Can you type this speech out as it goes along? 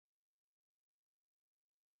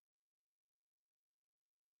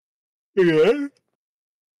Yeah.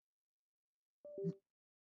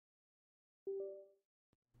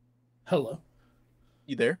 Hello.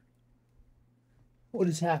 You there? What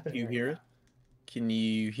is Can happening you right hear now? it? Can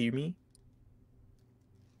you hear me?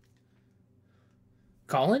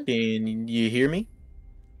 Colin? Can you hear me?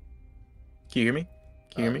 Can you hear me?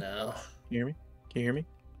 Can you Oh hear me? no. Can you hear me? Can you hear me?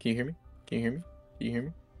 Can you hear me? Can you hear me? Can you hear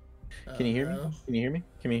me? Can Oh you hear me? no. Can you hear me?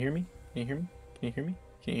 Can you hear me? Can you hear me? Can you hear me?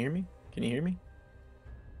 Can you hear me? Can you hear me?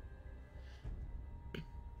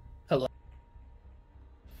 Hello.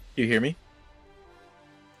 Can you hear me?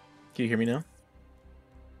 Can you hear me now?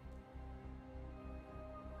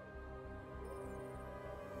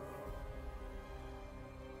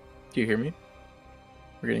 Do you hear me?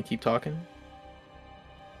 We're gonna keep talking,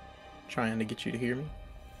 trying to get you to hear me.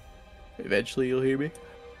 Eventually, you'll hear me.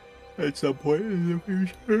 At some point in the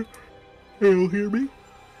future, you'll hear me.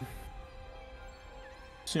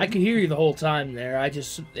 I Soon. could hear you the whole time there. It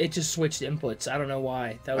just switched inputs. I don't know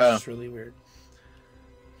why. That was Oh, just really weird.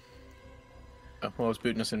 well, I was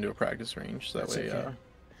booting us into a practice range, so that That's way, okay.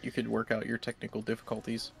 you could work out your technical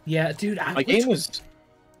difficulties. Yeah, dude, My game was.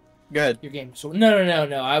 Go ahead. your game. So no.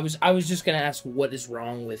 I was just gonna ask what is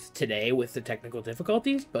wrong with today with the technical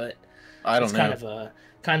difficulties, but I it's don't know.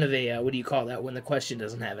 kind of a what do you call that when the question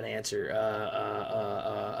doesn't have an answer?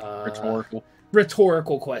 Rhetorical.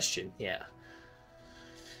 Rhetorical question. Yeah,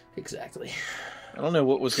 exactly. I don't know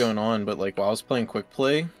what was going on, but like while I was playing quick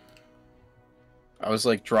play, I was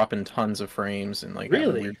like dropping tons of frames and like having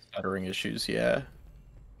Really? weird stuttering issues. Yeah,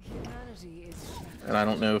 Humanity is and I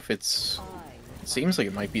don't shattered. know if it's. It seems like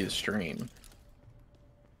it might be the stream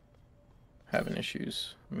having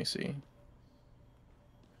issues. Let me see.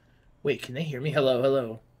 Wait, can they hear me? Hello,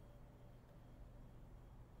 hello.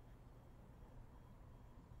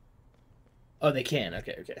 Oh, they can.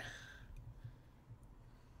 Okay, okay.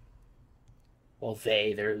 Well,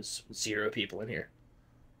 there's 0 people in here.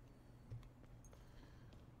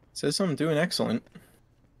 It says I'm doing excellent.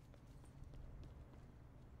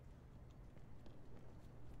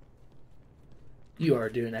 You are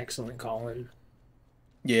doing excellent, Colin.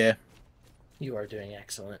 Yeah. You are doing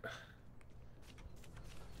excellent.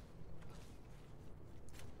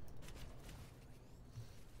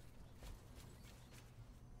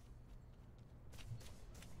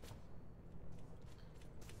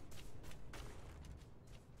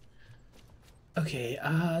 Okay,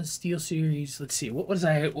 Steel Series. Let's see. What was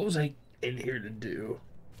I in here to do?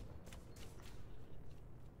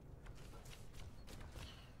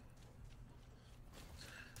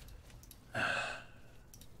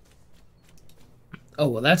 Oh,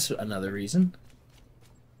 well, that's another reason.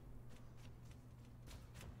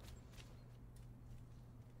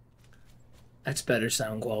 That's better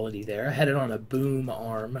sound quality there. I had it on a boom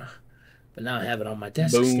arm, but now I have it on my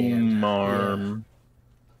desk stand. Boom Yeah. arm.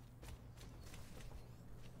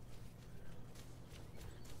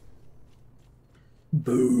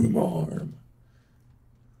 Boom arm.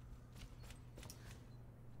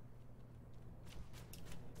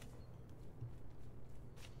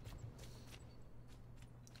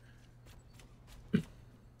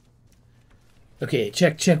 Okay,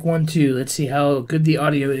 check 1 2. Let's see how good the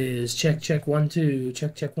audio is. Check 1 2.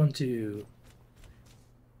 Check 1 2.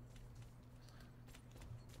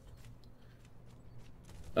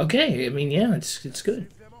 Okay, I mean, yeah, it's good.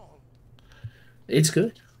 It's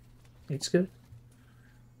good. It's good.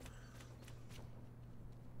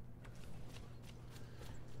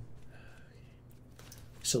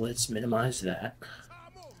 So let's minimize that.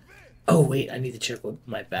 Oh wait, I need to check what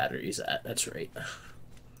my battery's at. That's right.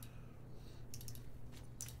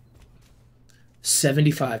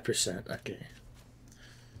 75%. Okay.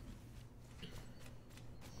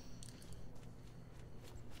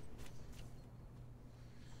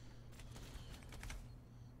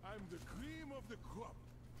 I'm the cream of the crop.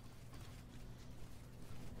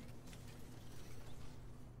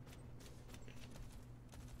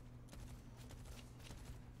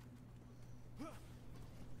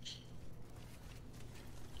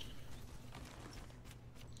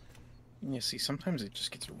 You see, sometimes it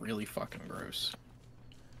just gets really fucking gross.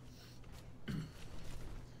 I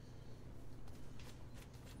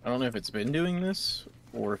don't know if it's been doing this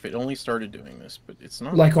or if it only started doing this, but it's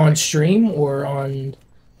not Like on like. stream or on.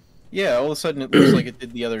 Yeah, all of a sudden it looks like it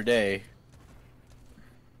did the other day.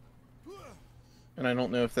 And I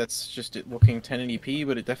don't know if that's just it looking 1080p,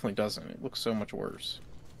 but it definitely doesn't. It looks so much worse.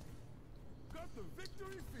 Got the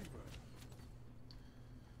victory fever.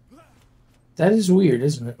 That is weird,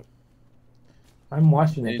 isn't it? I'm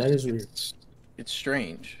watching it. It That is, is weird. it's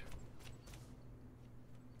strange.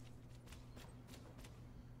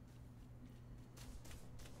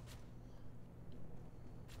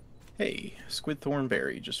 Hey, Squid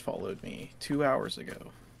Thornberry just followed me 2 hours ago.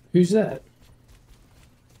 Who's that?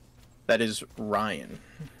 That is Ryan.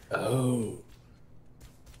 Oh.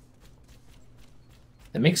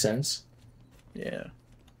 That makes sense. Yeah.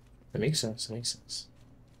 That makes sense. That makes sense.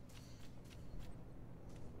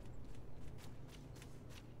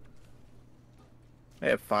 I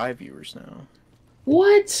have 5 viewers now.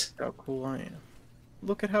 What? Look how cool I am.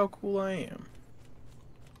 Look at how cool I am.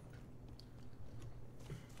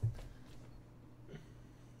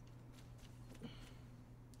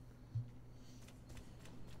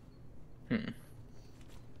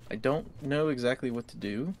 I don't know exactly what to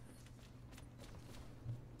do.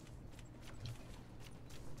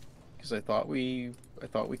 Because I thought we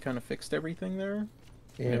kind of fixed everything there.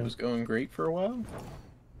 Yeah. And it was going great for a while.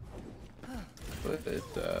 But it,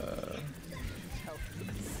 I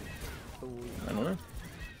don't know.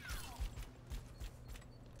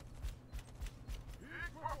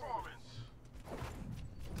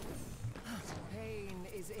 Pain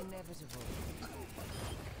is inevitable.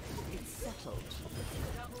 It's settled.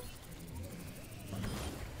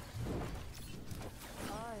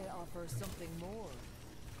 I offer something more.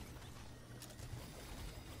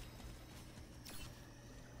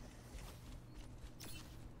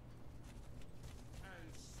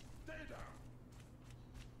 And stay down.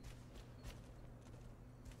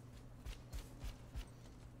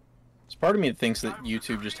 There's part of me that thinks that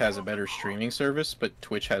YouTube just has a better streaming service, but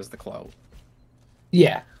Twitch has the clout.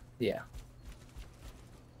 Yeah. Yeah.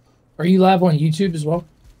 Are you live on YouTube as well?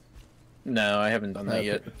 No, I haven't done that Okay.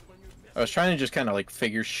 yet. I was trying to just kind of like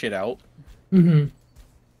figure shit out, Mm-hmm.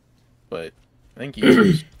 but I think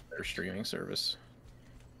YouTube's their streaming service.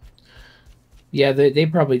 Yeah, they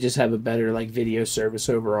probably just have a better like video service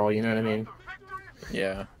overall, you know what I mean?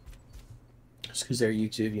 Yeah. Just because they're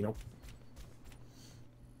YouTube, you know.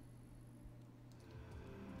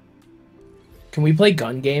 Can we play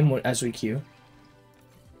gun game as we queue?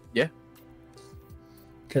 Yeah.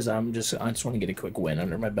 Because I just want to get a quick win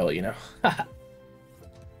under my belt, you know. How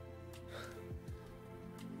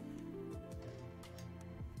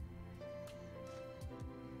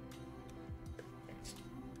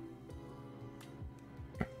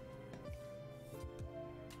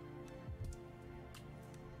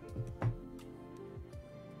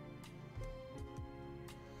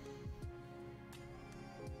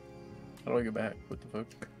do I go back? What the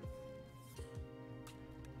fuck?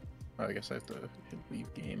 Oh, I guess I have to hit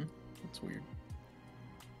leave game. That's weird.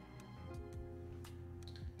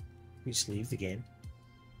 We just leave the game.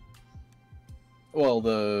 Well,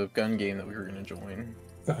 the gun game that we were gonna join.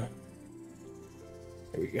 There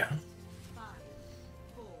we go.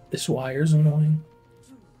 This wire's annoying.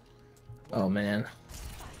 Oh man.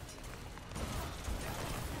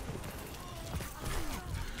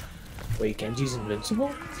 Wait, Genji's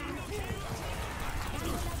invincible?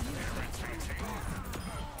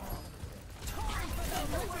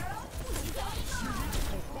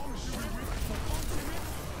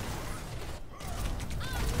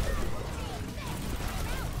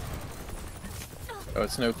 Oh,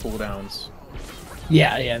 it's no cooldowns.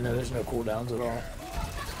 Yeah, no, there's no cooldowns at all.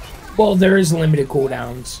 Well, there is limited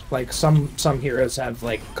cooldowns. Like some heroes have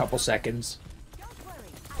like a couple seconds.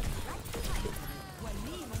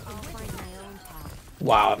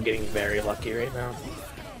 Wow, I'm getting very lucky right now.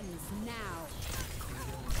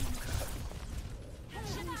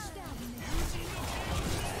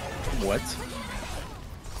 What?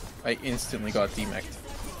 I instantly got demeched.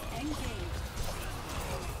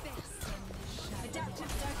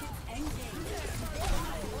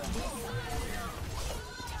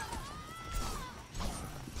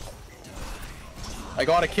 I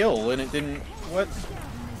got a kill and it didn't. What?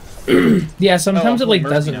 Yeah, sometimes Oh, it like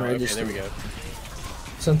mercy doesn't now. Okay, register. there we go.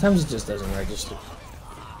 Sometimes it just doesn't register.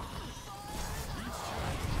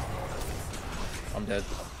 I'm dead.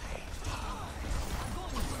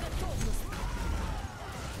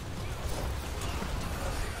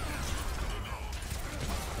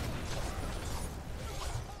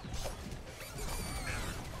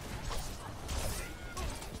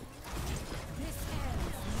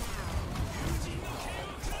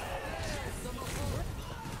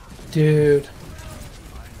 Dude.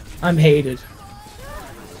 I'm hated.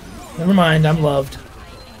 Never mind, I'm loved.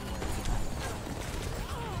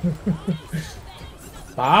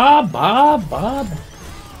 Bob.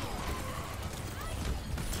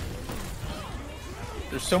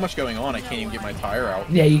 There's so much going on, I can't even get my tire out.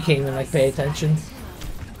 Yeah, you can't even like pay attention.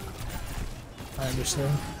 I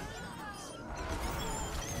understand.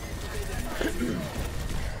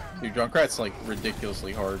 Dude, Junkrat's like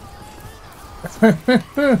ridiculously hard.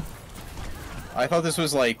 I thought this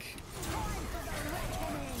was like...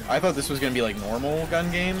 I thought this was gonna be like normal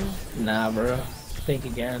gun game. Nah, bro. Think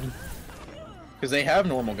again. Because they have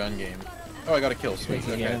normal gun game. Oh, I got a kill. Sweet.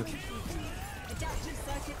 Think again.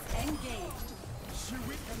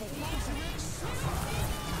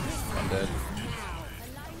 I'm dead.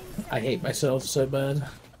 I hate myself so bad.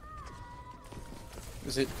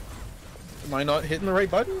 Is it... Am I not hitting the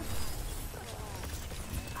right button?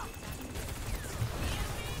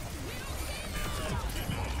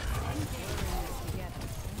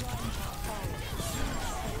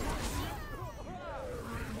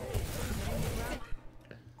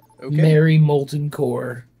 Okay. Merry molten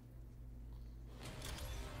core.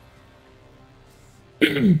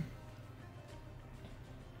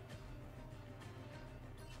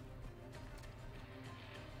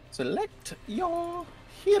 Select your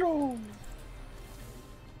hero.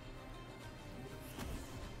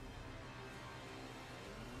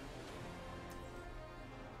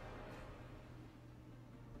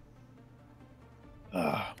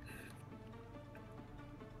 Ah.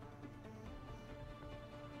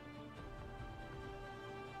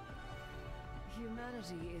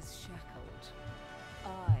 Humanity is shackled.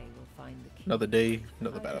 I will find the key. Another day,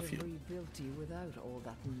 another I could have battlefield. rebuilt you without all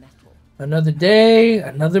that metal. Another day,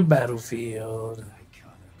 another battlefield.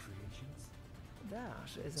 That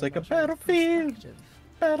is It's like a matter of battlefield. perspective.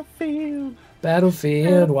 Battlefield.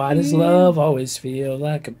 Battlefield, why does love always feel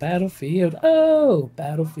like a battlefield? Oh,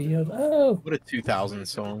 battlefield, oh. What a 2000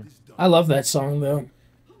 song. I love that song though.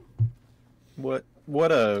 What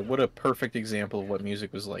a perfect example of what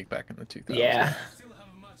music was like back in the 2000s. Yeah.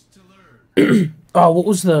 Oh, what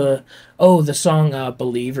was the song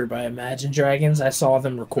Believer by Imagine Dragons? I saw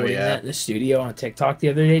them recording that in the studio on TikTok the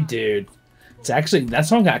other day, dude. It's actually that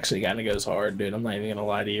song actually kind of goes hard, dude. I'm not even gonna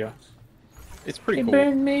lie to you. It's pretty You cool.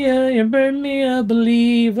 burn me a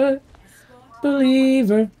believer,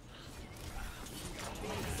 believer.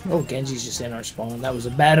 Oh, Genji's just in our spawn. That was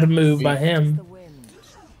a bad move by him. The wind,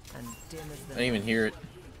 and dim as I the didn't even hear it.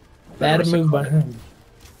 Bad move by him.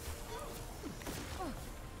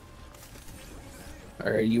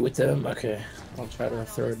 Are you with them? Okay. I'll try to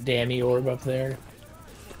throw a Danny orb up there.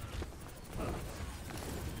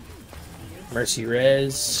 Mercy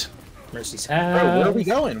res. Mercy's half. Bro, where are we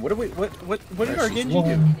going? What did our Genji do?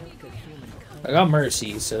 One. I got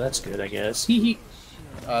Mercy, so that's good, I guess. Hee hee.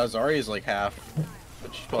 Zarya's like half.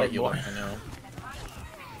 But she's probably Oh, boy. healing, I know.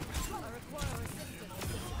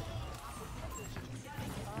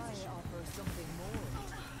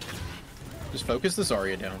 Just focus the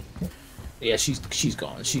Zarya down. Yeah, she's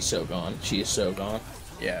gone. She's so gone. She is so gone.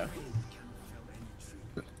 Yeah.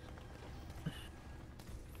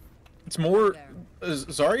 It's more...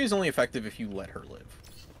 Zarya is only effective if you let her live.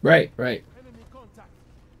 Right, right.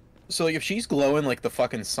 So like, if she's glowing like the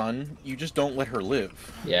fucking sun, you just don't let her live.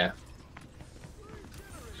 Yeah.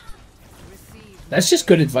 That's just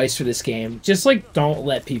good advice for this game. Just, like, don't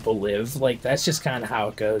let people live. Like, that's just kind of how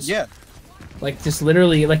it goes. Yeah. Like, just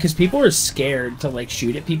literally, like, because people are scared to, like,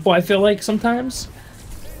 shoot at people, I feel like, sometimes.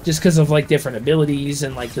 Just because of, like, different abilities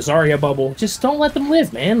and, like, the Zarya bubble. Just don't let them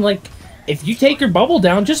live, man. Like, if you take her bubble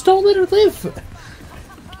down, just don't let her live.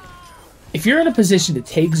 If you're in a position to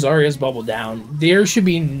take Zarya's bubble down, there should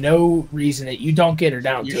be no reason that you don't get her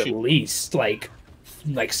down to at least, like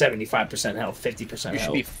 75% health, 50% health. You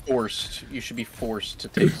should be forced. You should be forced to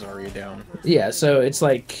take Zarya down. Yeah, so it's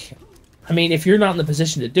like... I mean, if you're not in the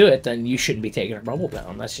position to do it, then you shouldn't be taking her bubble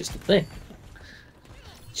down. That's just the thing.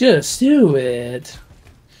 Just do it.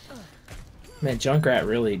 Man, Junkrat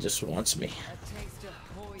really just wants me.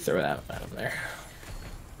 Throw that out of there.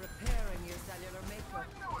 repairing your cellular makeup.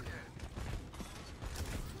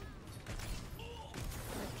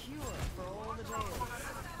 A cure for all the days.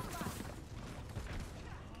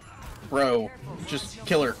 Bro, just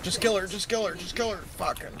kill her. Just kill her. Just kill her. Just kill her.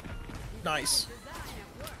 Fucking nice.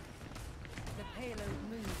 The payload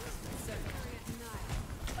moves.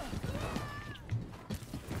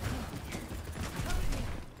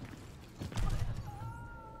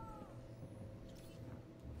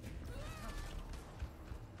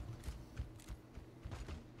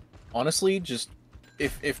 Honestly, just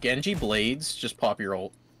if Genji blades, just pop your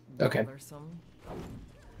ult. Okay. Bothersome.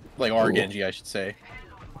 Like our Cool. Genji, I should say.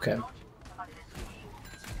 Okay.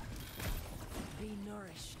 Be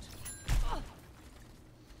nourished.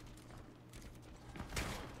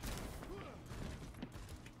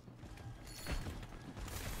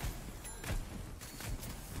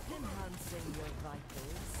 Enhancing your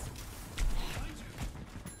vitals.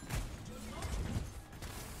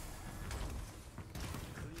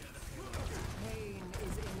 Pain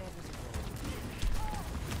is inevitable.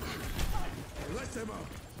 Let them up.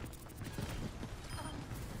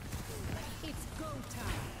 It's go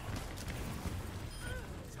time.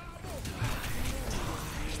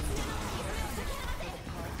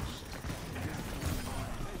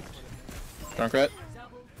 Junkrat.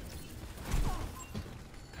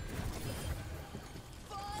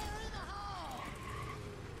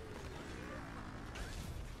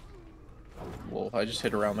 Whoa, I just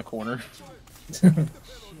hit around the corner.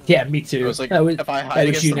 Yeah, me too. I was like, that was, if I that hide was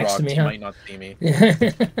against you the next rocks, to me, you huh? might not see me.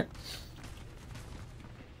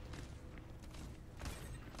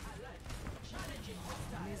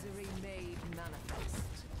 Misery made manifest.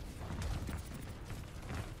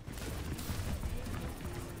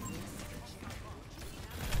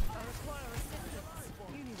 I require assistance.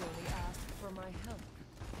 You need only ask for my help.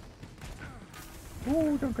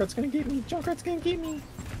 Oh, Junkrat's gonna get me. Junkrat's gonna get me.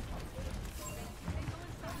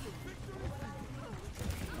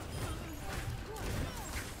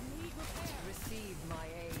 Receive my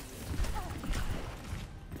aid.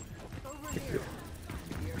 Over here.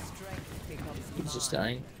 Your strength becomes He's just mine.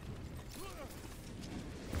 dying.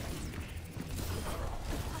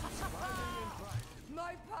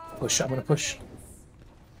 My power. Push, I'm gonna push.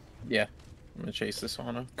 Yeah, I'm gonna chase this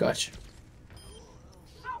Ana. Gotcha.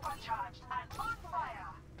 Supercharged and on fire.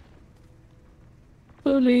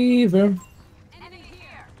 Believer. Enemy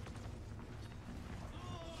here.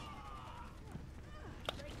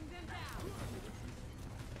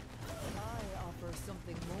 I offer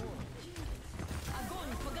something more.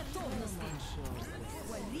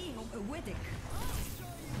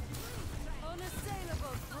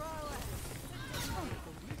 Unassailable prowess.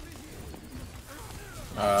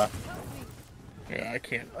 Yeah,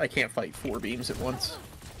 I can't fight 4 beams at once.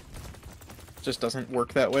 Just doesn't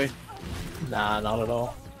work that way. Nah, not at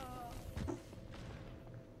all.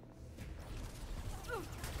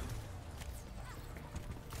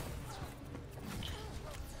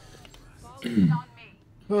 On me.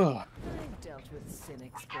 Ugh. I've dealt with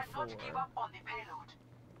cynics Cannot give before. up on the payload.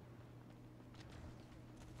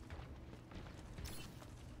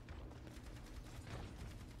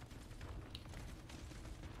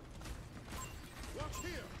 Watch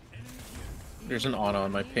here. There's an Ana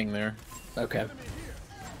on my ping there. Okay. Over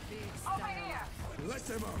here. Let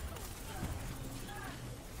them up.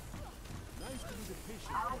 Nice to be the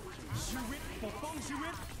patient. Shoot it. Bopong, shoot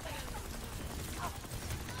it.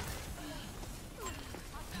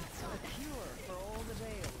 A cure for all the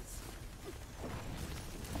veils.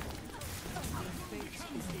 Your fate is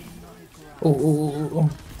in my grasp. Oh.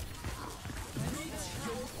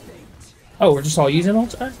 Oh, we're just all using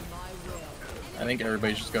ults? Alright. I think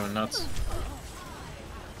everybody's just going nuts.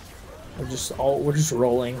 We're just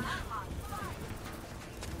rolling.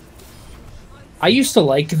 I used to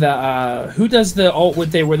like the who does the ult where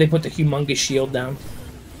they put the humongous shield down?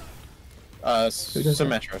 does that?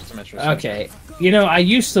 Symmetra. Okay. You know, I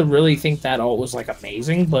used to really think that ult was like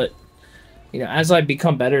amazing, but you know, as I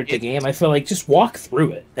become better at the game, I feel like just walk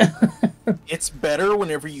through it. It's better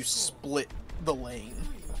whenever you split the lane.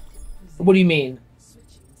 What do you mean?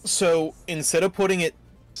 So instead of putting it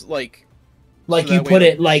like Like so you that way, put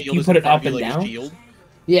it the like shield you is put in it front up of you and like a down? shield.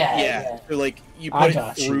 Yeah. So like you I put it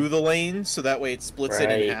got you. through the lane so that way it splits it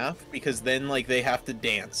Right. in half because then like they have to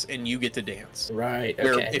dance and you get to dance. Right.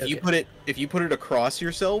 Where Okay. if you put it across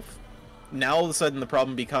yourself, now all of a sudden the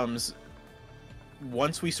problem becomes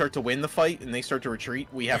once we start to win the fight and they start to retreat,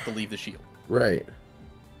 we have to leave the shield. Right.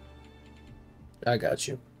 I got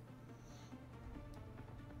you.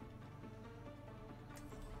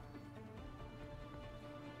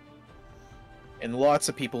 And lots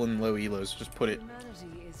of people in low elos just put it,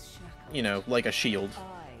 Humanity is shackled. you know, like a shield.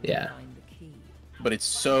 I Yeah. find the key. But it's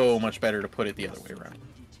so much better to put it the other way around.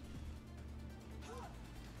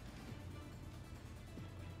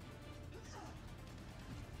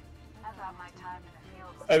 I've had my time in the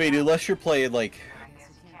field. I mean, unless you're playing like I guess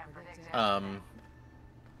you can't predict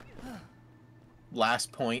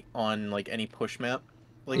last point on like any push map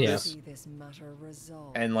like Yeah. this, See this matter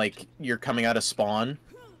resolved. and like you're coming out of spawn,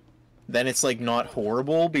 then it's like not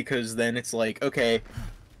horrible because then it's like, okay,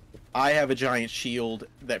 I have a giant shield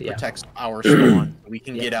that Yeah. protects our spawn. We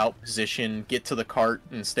can Yeah. get out position, get to the cart,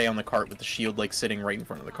 and stay on the cart with the shield like sitting right in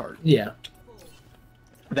front of the cart. Yeah.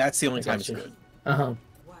 That's the only I time it's gotcha. good. Uh-huh.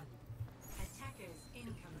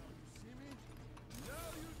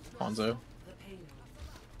 Hanzo. Your end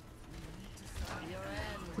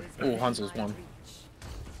is Oh, within Hanzo's my one. reach.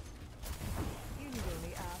 You need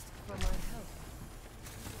only ask for my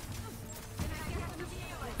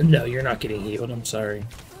help. No, you're not getting healed. I'm sorry.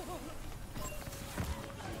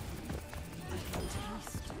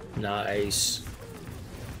 Nice.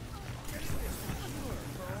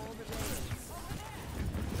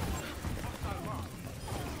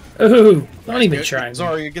 Ooh. Don't even Get try. the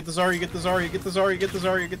Zarya, get the Zarya, get the Zarya, get the Zarya, get the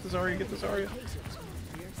Zarya, get the Zarya, get the Zarya.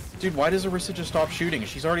 Dude, why does Orisa just stop shooting?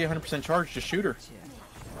 She's already 100% charged. Just shoot her.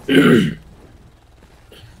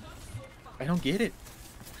 I don't get it.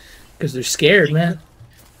 Because they're scared, man.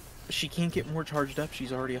 She can't get more charged up.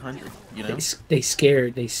 She's already 100. You know? They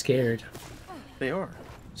scared. They scared. They are.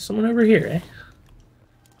 Someone over here, eh?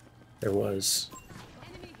 There was.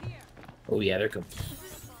 Oh yeah, they're coming.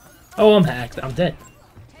 Oh, I'm hacked. I'm dead.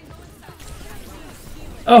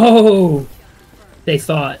 Oh, they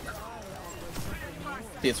thought.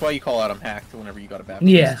 That's why you call out I'm hacked whenever you got a bad.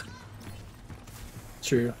 Yeah.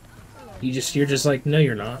 True. You're just like, no,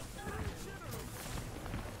 you're not.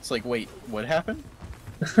 It's like, wait, what happened?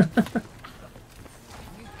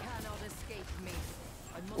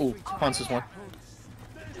 Oh, Hans is one.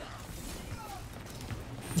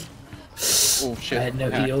 Oh shit. I had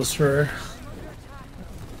no hacked. heals for her.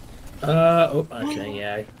 Oh, okay,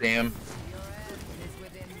 yeah. Damn.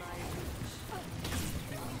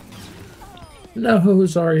 No,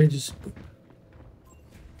 Zarya just...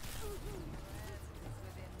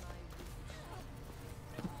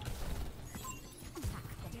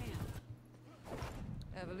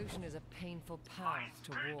 Evolution is a painful path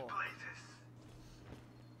to walk.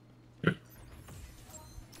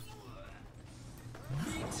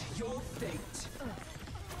 Meet your fate.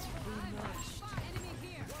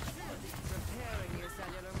 Repairing your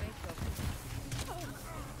cellular makeup.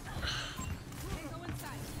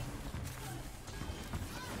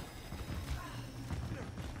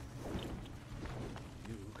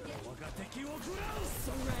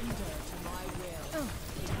 Surrender to my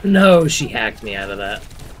will. No, she hacked me out of that.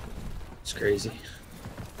 It's crazy.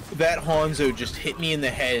 That Hanzo just hit me in the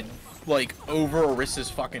head, like, over Orisa's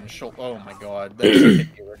fucking shoulder. Oh my god. That just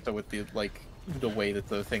hit me Orisa with the, like, the way that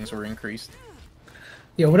the things were increased.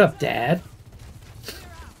 Yo, what up, Dad?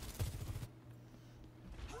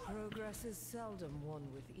 Progress is seldom won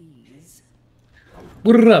with ease.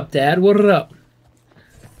 What up, Dad? What up?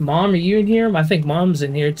 Mom, are you in here? I think Mom's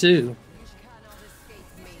in here, too. Cannot escape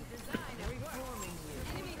me. Designer reforming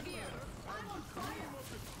you.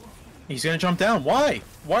 He's gonna jump down. Why?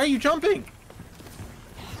 Why are you jumping?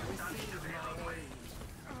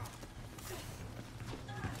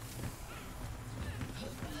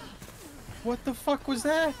 What the fuck was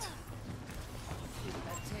that? A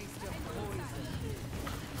taste of poison.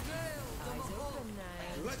 Eyes open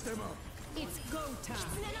now. Let them up. It's go time.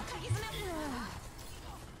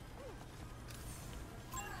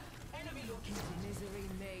 Misery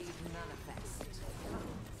made manifest.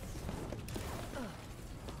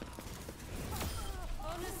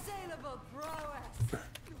 Unassailable prowess.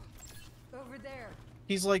 Over there.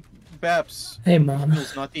 He's like, Baps, Hey, Mom.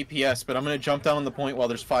 it's not DPS, but I'm gonna jump down on the point while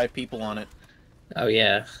there's 5 people on it. Oh,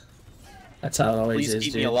 yeah. That's how it always Please is,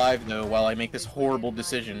 keep dude. me alive, though, while I make this horrible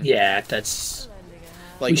decision. Yeah, that's...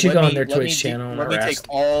 Like, We should let go on me- their let me Twitch do- channel and Let me harass take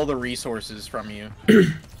all the resources from you.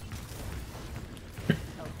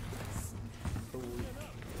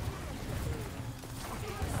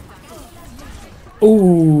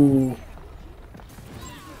 Ooh.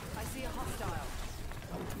 I see a hostile.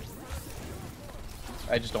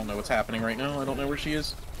 I just don't know what's happening right now. I don't know where she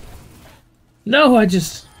is. No, I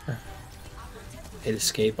just... hit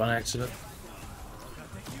escape on accident.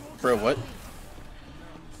 Bro, what?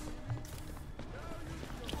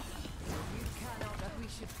 Cannot that we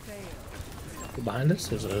should fail. Behind us,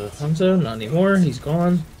 there's a Hanzo. Not anymore. He's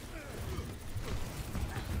gone.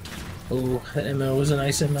 Oh, that MO was a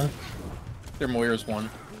nice MO. Their Moira's one.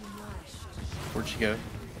 Where'd she go?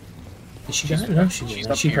 Did she die? No, she she's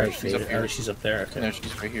didn't. up She here. probably She's up faded. here. Oh, she's up there. Okay. No,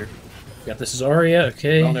 she's right here. Got this is Zarya. I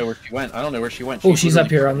Okay. don't know where she went. I don't know where she went. Oh, she's up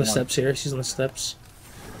literally here on the one. steps here. She's on the steps.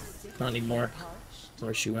 Not anymore.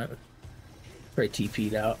 Where she went. Probably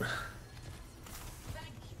TP'd out. Your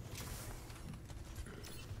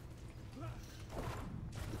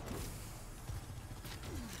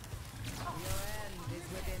end is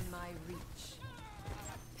within my reach.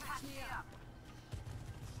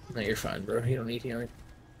 No, you're fine, bro. You don't need healing.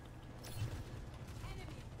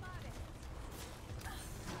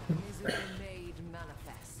 Misery made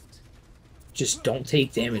manifest. Just don't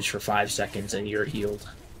take damage for 5 seconds and you're healed.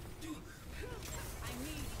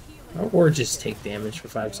 Or just take damage for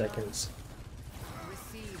 5 seconds.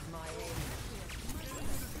 Receive my aid.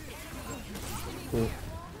 Cool.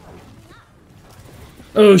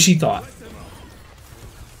 Oh, she thought.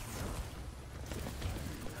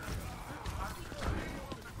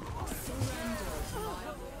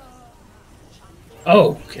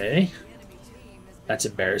 Oh, okay. That's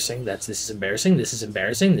embarrassing. This is embarrassing. This is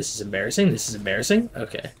embarrassing. This is embarrassing. This is embarrassing.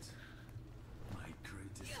 Okay. My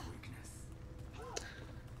greatest weakness.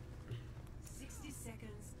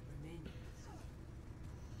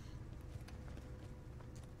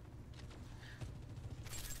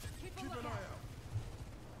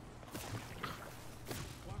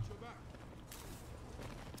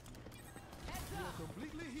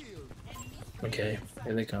 Okay,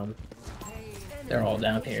 here they come. They're all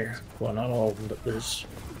down here. Well, not all of them, but there's...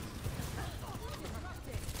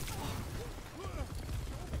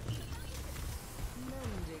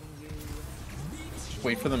 Just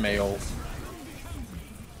wait for the mail.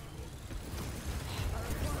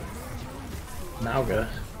 Malga.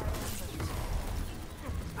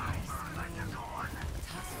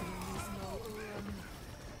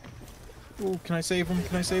 Ooh, can I save him?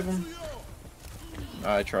 Can I save him?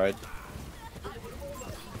 I tried.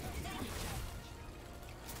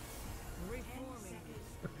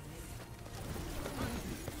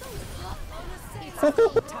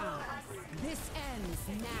 This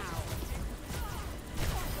ends now.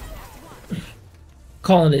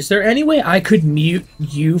 Colin, is there any way I could mute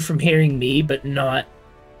you from hearing me, but not,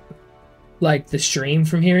 like, the stream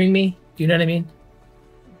from hearing me? Do you know what I mean?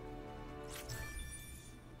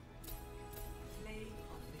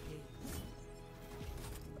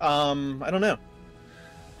 I don't know.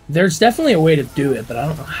 There's definitely a way to do it, but I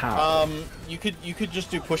don't know how. You could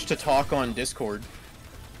just do push to talk on Discord.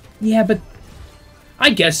 Yeah, but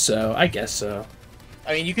I guess so. I guess so.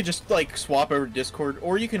 I mean, you could just like swap over to Discord,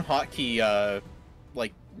 or you can hotkey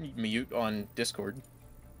like mute on Discord.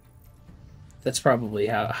 That's probably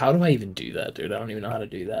how do I even do that, dude? I don't even know how to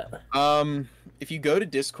do that. If you go to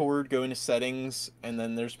Discord, go into settings, and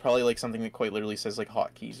then there's probably like something that quite literally says like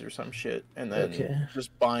hotkeys or some shit, and then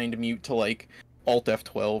just bind mute to like Alt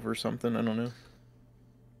F12 or something. I don't know.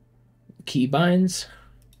 Keybinds?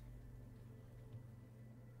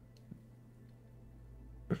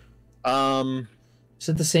 Is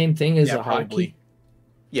it the same thing as a hotkey?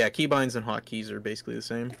 Yeah, keybinds and hotkeys are basically the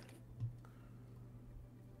same.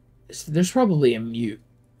 There's probably a mute.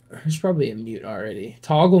 There's probably a mute already.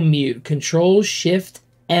 Toggle mute. Control Shift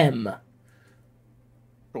M.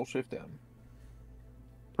 Control Shift M.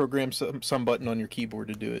 Program some button on your keyboard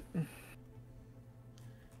to do it.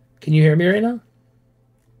 Can you hear me right now?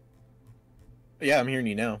 Yeah, I'm hearing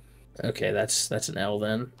you now. Okay, that's an L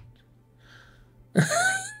then.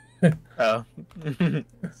 Oh.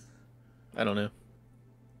 I don't know.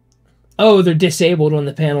 Oh, they're disabled when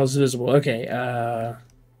the panel is visible. Okay,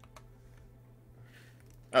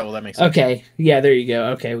 Oh, well, that makes sense. Okay, yeah, there you go.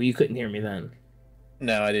 Okay, well, you couldn't hear me then.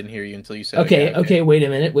 No, I didn't hear you until you said Okay, it. Yeah, okay, wait a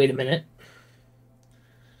minute, wait a minute.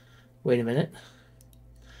 Wait a minute.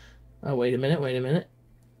 Oh, wait a minute, wait a minute.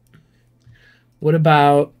 What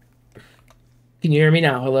about... Can you hear me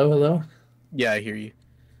now? Hello, hello? Yeah, I hear you.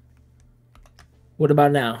 What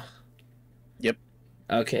about now? Yep.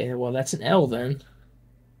 Okay, well, that's an L then.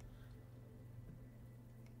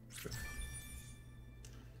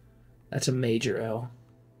 That's a major L.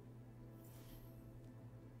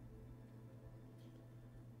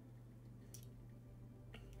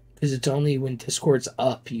 Because it's only when Discord's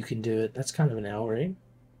up you can do it. That's kind of an L, right?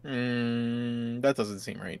 That doesn't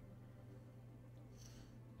seem right.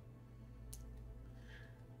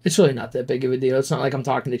 It's really not that big of a deal. It's not like I'm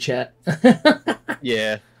talking to chat.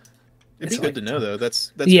 Yeah. It'd be It's good like- to know though.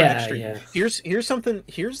 That's Yeah, extra. yeah. Here's something.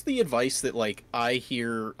 Here's the advice that like I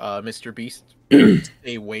hear Mr. Beast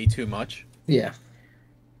say way too much. Yeah.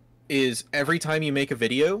 Is every time you make a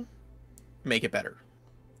video, make it better.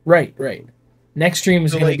 Right, right. Next stream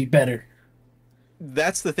is So, going to like, be better.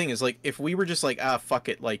 That's the thing is like if we were just like fuck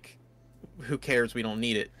it, like who cares, we don't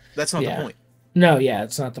need it. That's not Yeah. the point. No, yeah,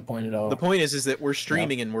 it's not the point at all. The point is that we're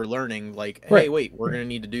streaming and we're learning like hey Right. wait, we're gonna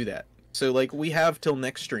need to do that. So like we have till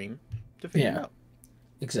next stream to figure it Yeah. out.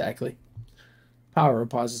 Exactly. Power of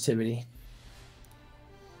positivity.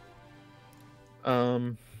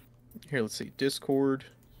 Here, let's see. Discord,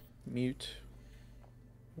 mute,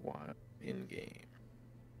 while in game.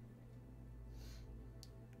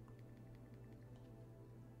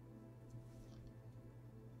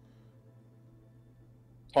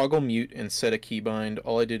 Toggle mute and set a keybind.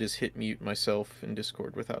 All I did is hit mute myself in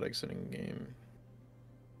Discord without exiting the game.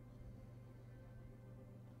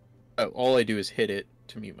 Oh, all I do is hit it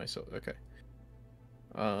to mute myself. Okay.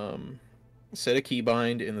 Set a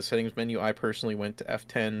keybind in the settings menu. I personally went to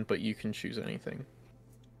F10, but you can choose anything.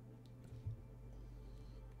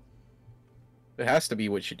 It has to be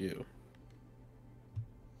what you do.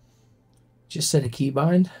 Just set a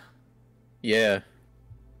keybind? Yeah.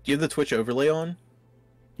 Do you have the Twitch overlay on?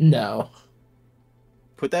 No.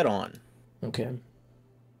 Put that on. Okay.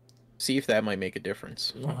 See if that might make a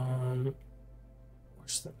difference.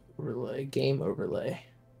 Where's the overlay? Game overlay.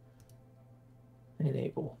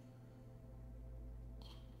 Enable.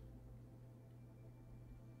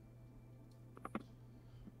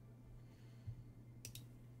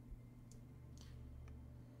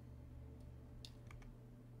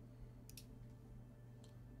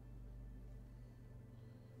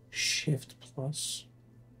 Shift plus.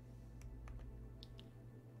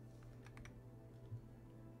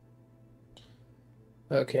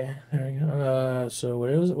 Okay, there we go. So what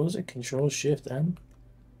was it? Control Shift M?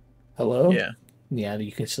 Hello? Yeah. Yeah,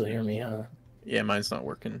 you can still hear me, huh? Yeah, mine's not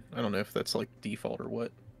working. I don't know if that's like default or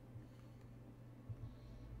what.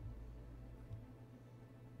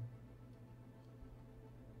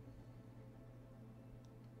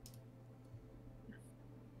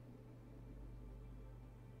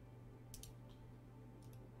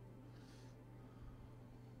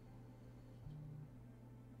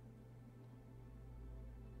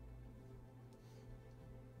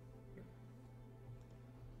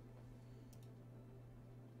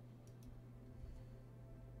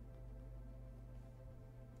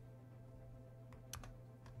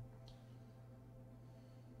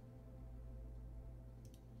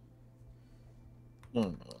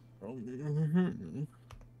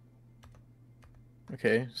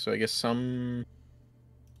 Okay, so I guess some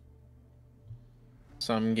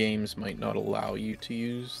games might not allow you to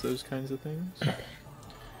use those kinds of things.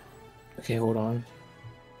 Okay, hold on.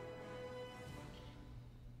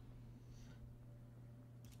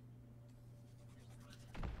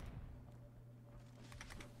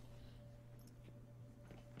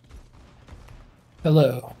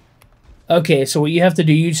 Hello. Okay, so what you have to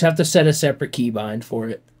do, you just have to set a separate keybind for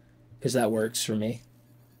it, because that works for me.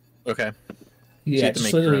 Okay. Yeah, So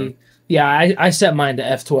just literally. Yeah, I set mine to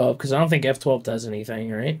F12 because I don't think F12 does anything,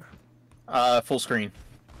 right? Full screen.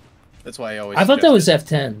 That's why I always. I thought that was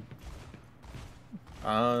F10.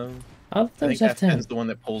 I thought that was think F10. F10's the one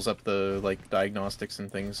that pulls up the like diagnostics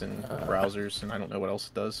and things in browsers, and I don't know what else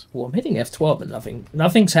it does. Well, I'm hitting F12 and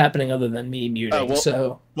nothing's happening other than me muting.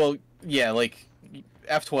 Well, yeah, like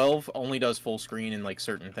F12 only does full screen in like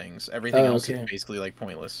certain things. Everything else is basically like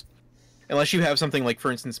pointless. Unless you have something like, for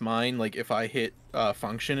instance, mine, like if I hit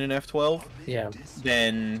function in F12, yeah,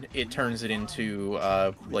 then it turns it into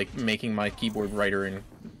like making my keyboard brighter and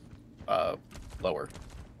lower.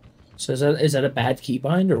 So is that a bad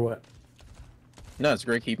keybind or what? No, it's a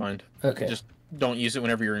great keybind. Okay. Just don't use it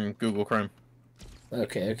whenever you're in Google Chrome.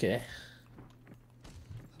 Okay.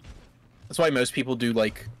 That's why most people do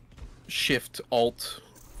like Shift Alt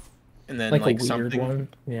and then like like a weird something. One.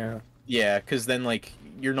 Yeah. Yeah, because then like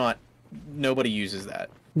nobody uses that.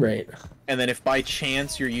 Right. And then if by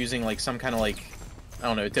chance you're using like some kind of like, I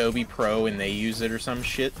don't know, Adobe Pro and they use it or some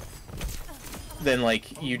shit, then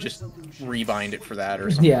like you just rebind it for that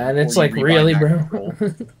or something. Yeah, and it's like, really, bro?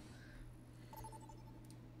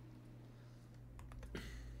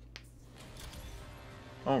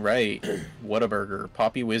 Alright. Whataburger,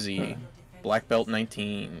 Poppy Wizzy, Black Belt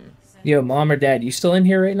 19. Yo, Mom or Dad, you still in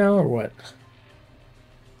here right now or what?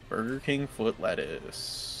 Burger King foot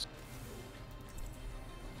lettuce.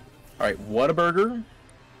 Alright, Whataburger.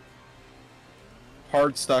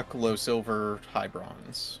 Hard stuck, low silver, high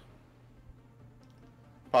bronze.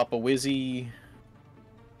 Papa Wizzy.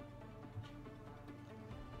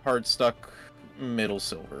 Hard stuck, middle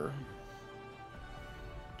silver.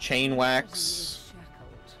 Chain wax.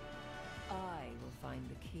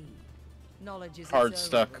 Hard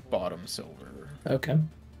stuck, bottom silver. Okay.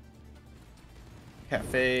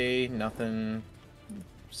 Cafe, nothing.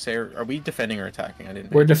 Sarah, are we defending or attacking? I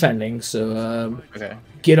didn't. We're defending, so okay.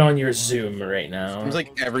 Get on your Zoom right now. Seems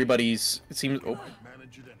like everybody's. It seems. Oh,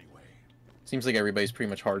 seems like everybody's pretty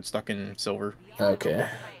much hard stuck in silver. Okay.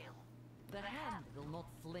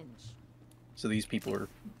 So these people are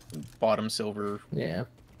bottom silver. Yeah.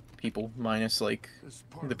 People minus like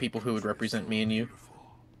the people who would represent me and you.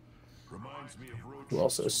 Who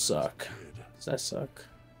also suck. Does that suck?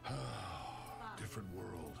 Different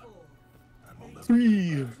world.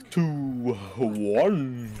 3, 2,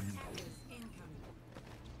 1.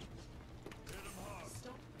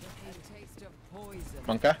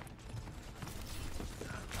 Monka.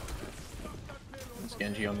 There's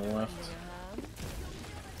Genji on the left.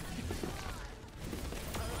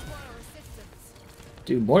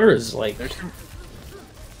 Dude, Moira is like...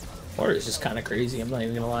 Moira is just kind of crazy, I'm not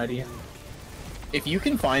even gonna lie to you. If you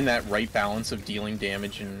can find that right balance of dealing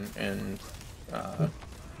damage and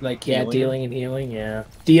like, yeah, dealing and healing, yeah.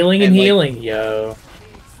 Dealing and healing, like, yo.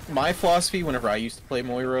 My philosophy whenever I used to play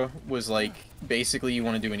Moira was like, basically you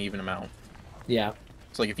want to do an even amount. Yeah.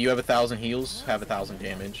 So like if you have 1,000 heals, have 1,000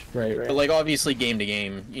 damage. Right. But like obviously game to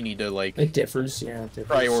game, you need to like... It differs, yeah. It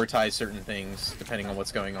differs. Prioritize certain things depending on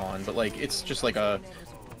what's going on. But like, it's just like a...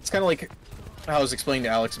 It's kind of like how I was explaining to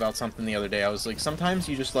Alex about something the other day. I was like, sometimes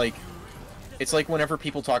you just like... It's like whenever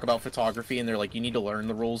people talk about photography and they're like, you need to learn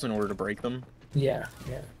the rules in order to break them. Yeah.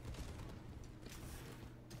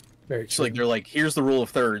 Very It's true. like they're like, here's the rule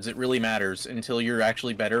of thirds. It really matters until you're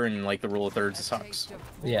actually better, and like the rule of thirds sucks.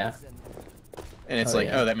 Yeah. And it's Oh, like,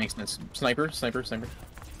 yeah. oh, that makes sense. Sniper.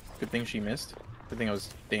 Good thing she missed. Good thing I was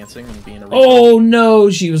dancing and being a. Oh no,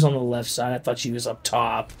 she was on the left side. I thought she was up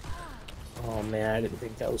top. Oh man, I didn't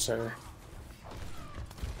think that was her.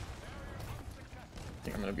 I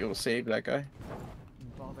think I'm gonna be able to save that guy.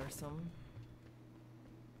 Bothersome.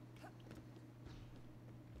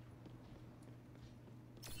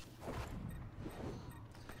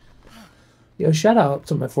 Yo, shout out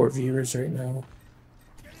to my 4 viewers right now.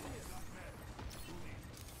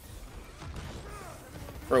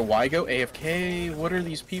 Bro, why go AFK? What are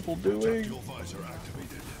these people doing?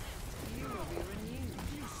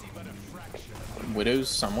 Widow's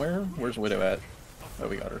somewhere? Where's Widow at? Oh,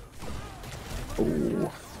 we got her. Ooh. I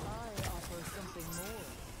offer something more.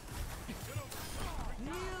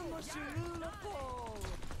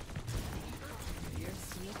 You're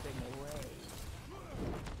slipping away.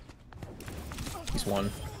 He's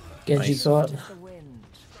one. Genji Nice. thought. The wind,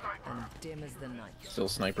 and dim as the night. Still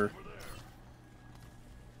sniper.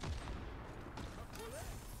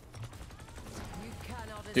 You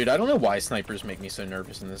cannot Dude, I don't know why snipers make me so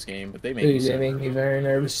nervous in this game, but they make me Dude, so they make me very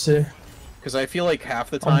nervous too. Because I feel like half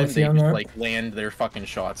the I'm time with they you on just that. like land their fucking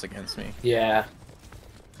shots against me. Yeah.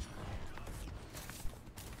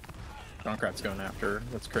 Junkrat's going after her.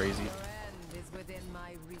 That's crazy. Your end is within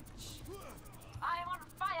my reach. I am on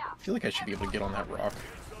fire. I feel like I should be able to get on that rock.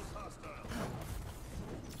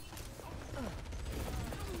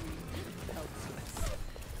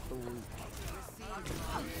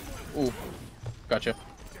 Ooh. Gotcha.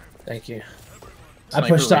 Thank you. Sniper I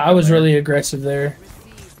pushed. right I was there. really aggressive there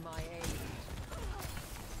Receive my aid.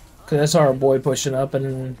 because I saw our boy pushing up, and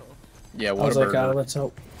then Yeah, I what was a like, burger. let's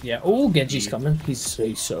hope. Yeah. Oh, Genji's Yeah. coming. He's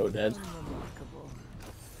so dead. Remarkable.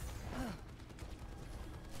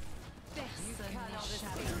 You cannot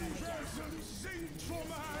escape.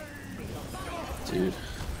 Dude.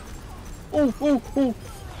 Ooh, ooh, ooh.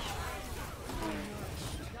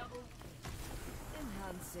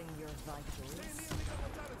 Enhancing your vitals.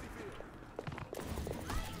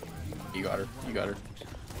 You got her. You got her.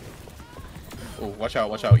 Oh, watch out,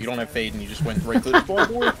 watch out. You don't have fade and you just went right to the far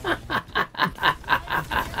board.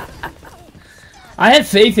 I had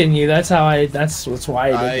faith in you. That's how I. That's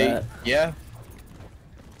why I did that. Yeah.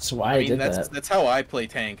 That's why I, I mean, did that's that. that's how I play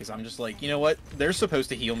tank. Is I'm just like, you know what? They're supposed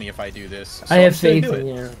to heal me if I do this. So I I'm have just gonna faith do in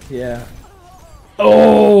it. you. Yeah.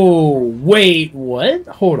 Oh wait, what?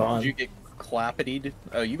 Hold Did on. you get clappitied?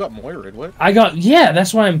 Oh, you got Moira. What? I got. Yeah,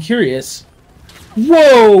 that's why I'm curious.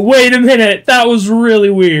 Whoa! Wait a minute. That was really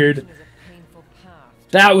weird. Is a painful path.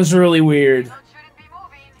 That was really weird. Shouldn't be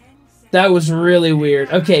moving. That was really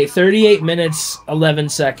weird. Okay, 38 minutes, 11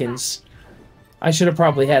 seconds. I should have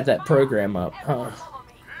probably had that program up, huh? Follow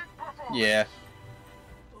me. Yeah.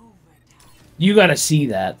 You gotta see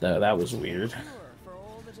that, though. That was weird. Cure for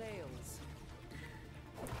all the tales.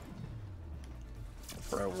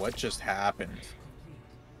 Bro, what just happened?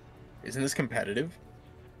 Isn't this competitive?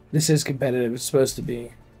 This is competitive. It's supposed to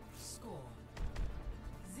be. Score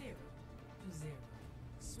 0-0.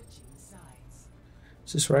 Switching sides.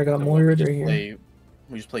 Is this where I got So Moira we right just here? play-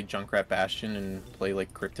 We just play Junkrat Bastion and play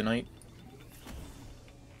like Kryptonite.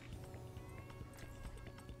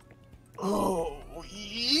 Oh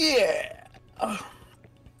yeah! Alright,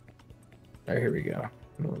 here we go.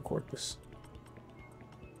 I'm gonna record this.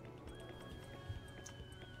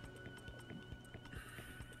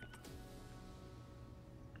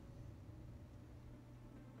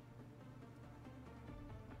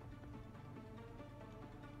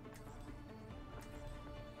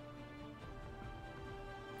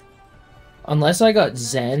 Unless I got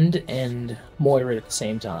Zend and Moira at the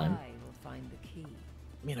same time. I will find the key.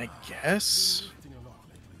 I mean, I guess.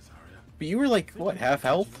 But you were like what, half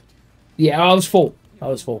health? Yeah, I was full. I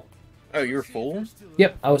was full. Oh, you were full?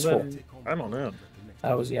 Yep, I was full. I don't know.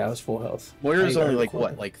 I was full health. Moira's I only like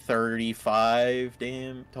recorded. what, like 35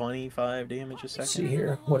 25 damage a Let's second? see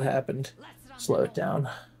here what happened. Slow it down.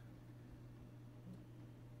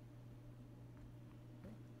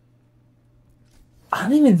 I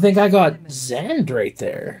don't even think I got Zend right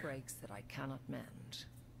there. Breaks that I cannot mend.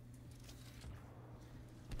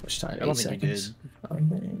 Which time? I don't 8 think you seconds. Oh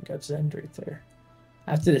man, got Zend right there.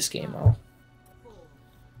 After this game, I'll.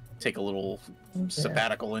 Take a little Yeah.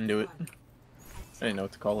 sabbatical into it. I didn't know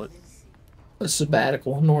what to call it. A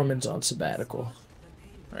sabbatical. Norman's on sabbatical.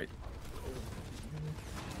 Right.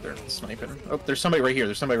 They're sniping. Oh, there's somebody right here.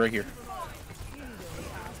 There's somebody right here.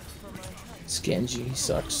 It's Genji. He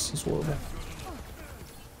sucks. He's horrible.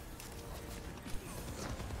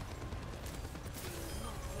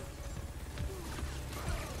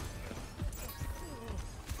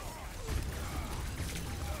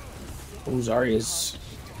 Ooh, Zarya's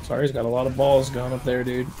got a lot of balls going up there,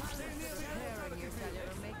 dude.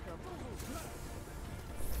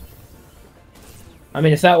 I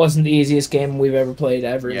mean, if that wasn't the easiest game we've ever played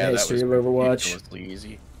ever in the history of Overwatch. Ridiculously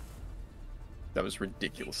easy. That was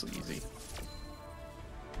ridiculously easy.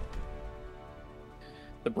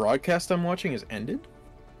 The broadcast I'm watching is ended?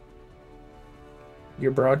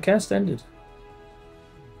 Your broadcast ended.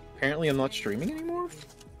 Apparently I'm not streaming anymore?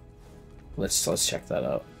 Let's check that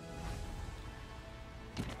out.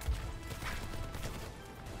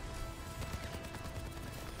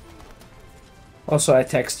 Also, I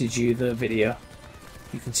texted you the video.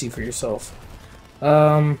 You can see for yourself.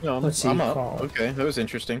 No, let's see. I'm up. Okay, that was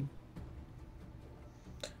interesting.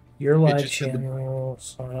 Your live channel.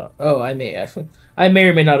 Oh, I may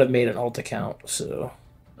or may not have made an alt account. So.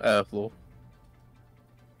 Lol.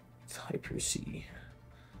 Hyper C.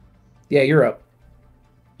 Yeah, you're up.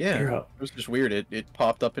 Yeah, you're up. It was just weird. It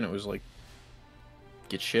popped up and it was like,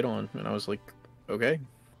 get shit on, and I was like, okay.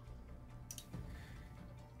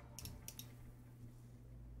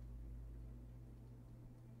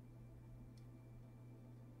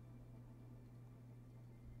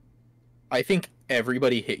 I think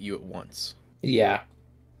everybody hit you at once. Yeah.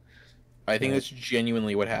 I think that's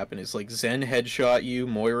genuinely what happened. Is like Zen headshot you,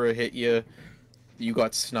 Moira hit you, you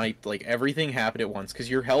got sniped. Like everything happened at once because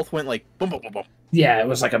your health went like boom, boom, boom, boom. Yeah, it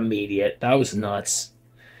was like immediate. That was nuts.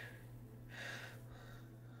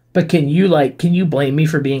 But can you blame me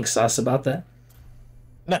for being sus about that?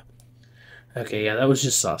 No. Okay, yeah, that was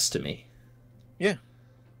just sus to me. Yeah.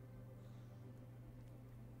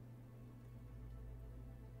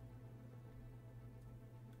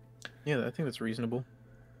 Yeah, I think that's reasonable.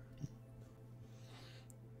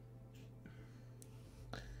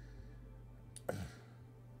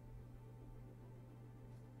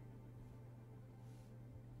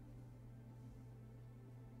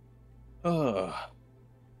 Ugh.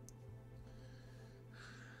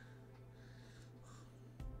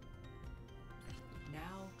 Now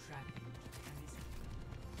traveling.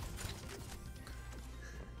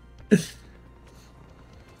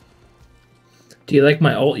 Do you like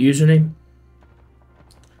my alt username?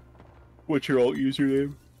 What's your alt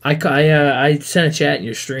username? I sent a chat in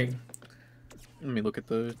your stream. Let me look at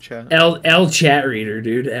the chat. L chat reader,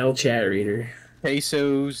 dude. L chat reader.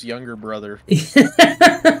 Peso's younger brother.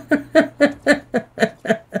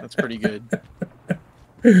 That's pretty good.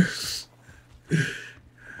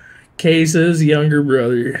 Case's younger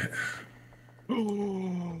brother.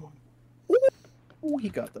 Oh, he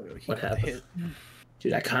got the What got the happened? hit.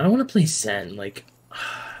 Dude, I kind of want to play Zen. Like,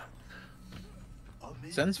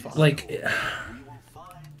 Zen's fine. like,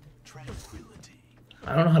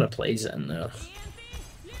 I don't know how to play Zen though.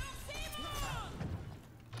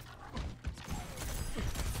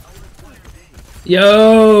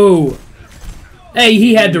 Yo! Hey,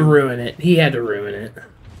 he had to ruin it. He had to ruin it.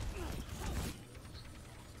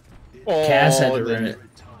 Oh, Cass had to ruin it.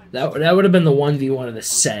 That would have been the 1v1 of the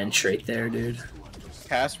cinch right there, dude.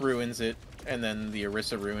 Cass ruins it, and then the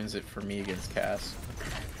Orisa ruins it for me against Cass.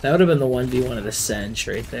 That would have been the 1v1 of the cinch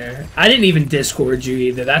right there. I didn't even Discord you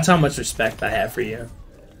either. That's how much respect I have for you.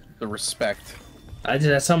 The respect.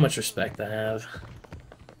 That's how much respect I have.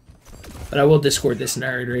 But I will Discord this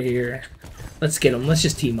nerd right here. Let's get him. Let's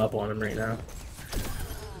just team up on him right now.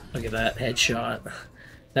 Look at that headshot.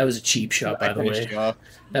 That was a cheap shot, by the way.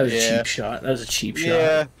 That was a cheap shot. That was a cheap shot.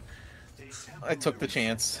 Yeah. I took the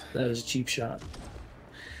chance. That was a cheap shot.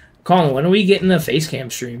 Colin, when are we getting the face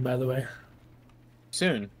cam stream, by the way?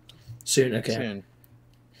 Soon. Soon, okay. Soon.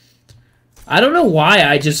 I don't know why.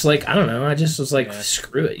 I just like, I don't know. I just was like,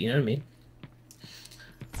 screw it. You know what I mean?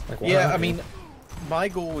 Like, Yeah, not? I mean, my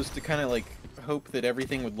goal was to kind of like hope that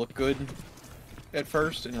everything would look good at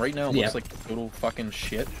first, and right now it looks like total fucking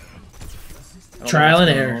shit. Trial and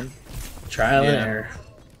error. Trial and error.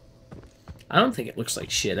 I don't think it looks like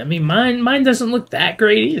shit. I mean, mine doesn't look that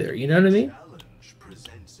great either. You know what I mean?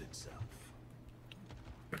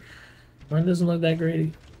 Mine doesn't look that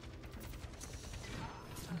great.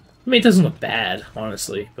 I mean, it doesn't look bad,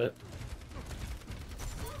 honestly, but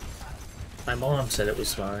my mom said it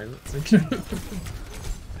was fine.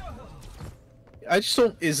 I just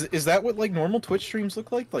don't. Is that what like normal Twitch streams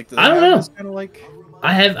look like? Like I don't know. Kind of like.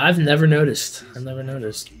 I've never noticed. I've never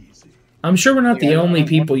noticed. I'm sure we're not the only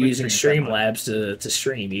people using Streamlabs to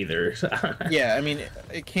stream either. Yeah, I mean,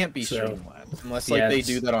 it can't be Streamlabs unless like they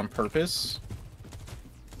do that on purpose.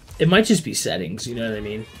 It might just be settings, you know what I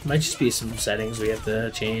mean? It might just be some settings we have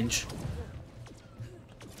to change.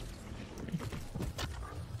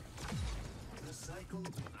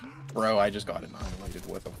 Bro, I just got annihilated.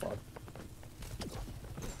 What the fuck?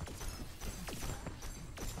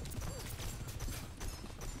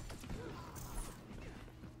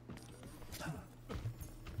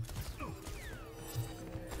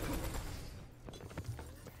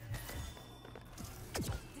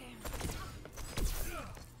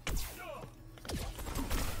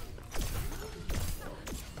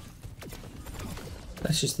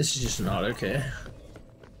 This is just not okay.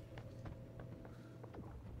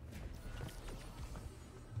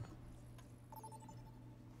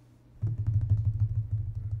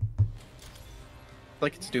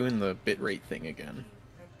 Like it's doing the bitrate thing again.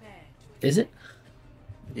 Is it?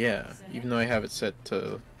 Yeah, even though I have it set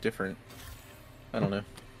to different. I don't know.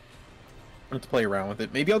 I have to play around with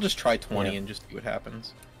it. Maybe I'll just try 20 and just see what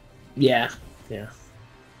happens. Yeah. Yeah.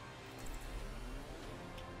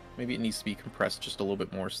 Maybe it needs to be compressed just a little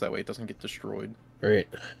bit more so that way it doesn't get destroyed. Right.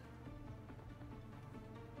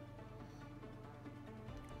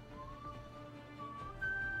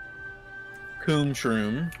 Coom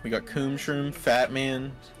Shroom. We got Coom Shroom, Fat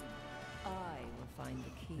Man, I will find the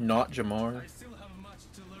key. not Jamar. I still have much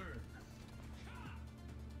to learn.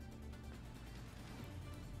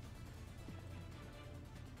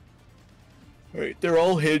 Alright, they're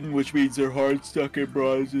all hidden, which means they're hard stuck in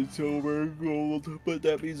bronze and silver and gold. But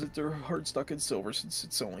that means that they're hard stuck in silver since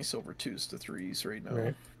it's only silver 2s to 3s right now.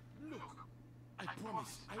 Right. Look, I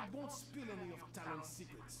promise I won't spill any of Talon's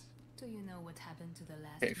secrets. Do you know what happened to the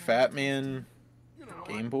last Okay, one? Fat Man,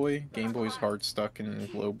 Game Boy. Game Boy's hard stuck in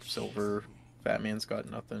globe silver. Fat Man's got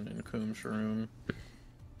nothing, and Coom Shroom.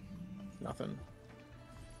 Nothing.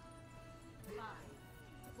 5,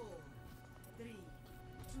 4, 3,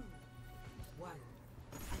 2, 1.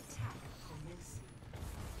 Attack commencing.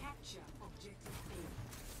 Capture objective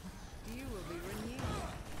A. You will be renewed.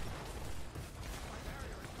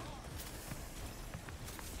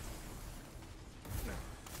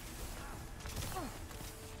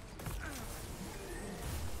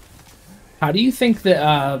 How do you think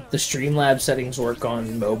that the Streamlabs settings work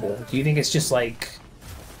on mobile? Do you think it's just like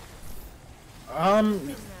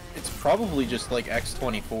It's probably just like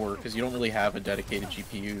X24 because you don't really have a dedicated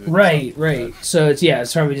GPU. right, right? So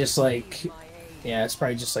it's probably just like it's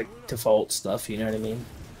probably just like default stuff. You know what I mean?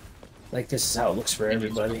 Like this is how it looks for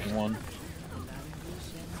everybody. One.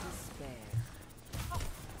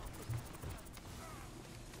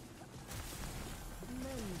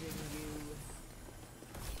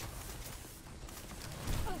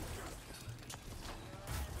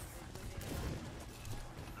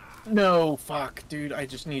 No, fuck, dude. I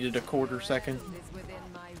just needed a quarter second. Is within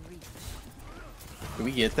my reach. Did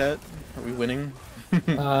we get that? Are we winning?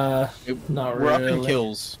 Not We're up in really.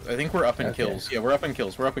 kills. I think we're up in Okay. kills. Yeah, we're up in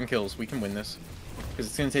kills. We're up in kills. We can win this. Because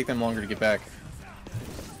it's going to take them longer to get back.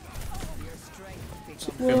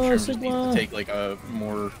 Film just needs to take like a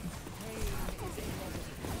more...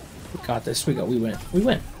 We got this. We win. We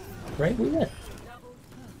win. Right? We win.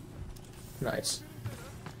 Nice.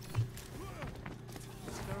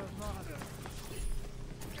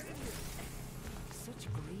 Such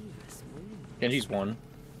grievous wounds. Genji's one.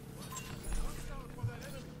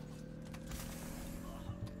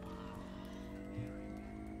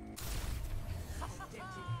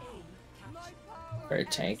 Alright,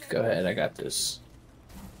 tank. Go ahead. I got this.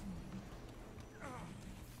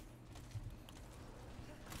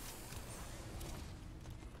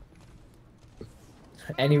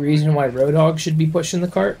 Any reason why Roadhog should be pushing the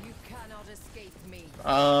cart? You cannot escape me.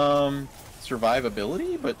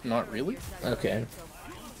 Survivability, but not really. Okay.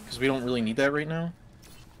 Because we don't really need that right now.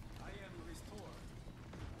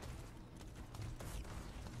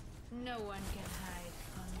 No one can hide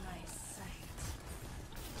from my sight.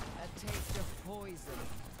 A taste of poison.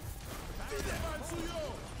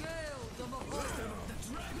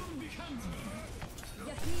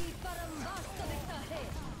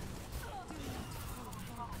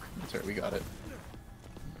 That's right, we got it.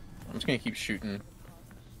 I'm just gonna keep shooting.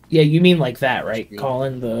 Yeah, you mean like that, right? Shield.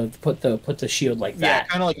 Colin, put the shield like Yeah, that.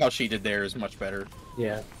 kind of like how she did there is much better.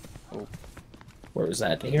 Yeah. Oh. Where was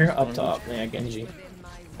that? Here? Up top. Yeah, Genji. Within my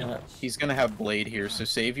Yeah. He's gonna have Blade here, so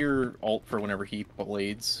save your ult for whenever he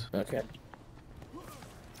blades. Okay.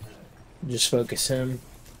 Just focus him.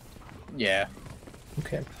 Yeah.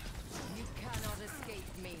 Okay. You cannot escape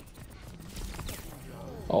me.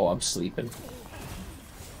 Oh, I'm sleeping.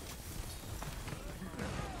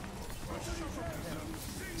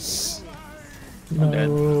 I'm dead.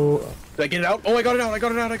 No. Did I get it out? Oh, I got it out! I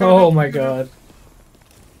got it out! I got it Oh out! my god.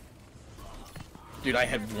 Dude, I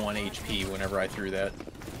had 1 HP whenever I threw that.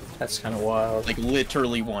 That's kind of wild. Like,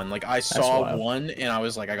 literally 1. Like, I saw wild. 1, and I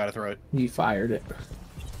was like, I gotta throw it. You fired it.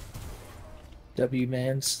 W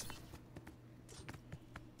mans.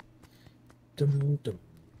 Dum, dum, dum,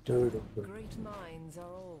 dum, dum. Great minds are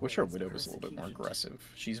always Wish our Widow was a little bit more aggressive.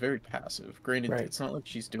 She's very passive. Granted, Right. it's not like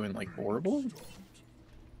she's doing, like, horrible,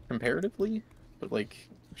 comparatively, but, like,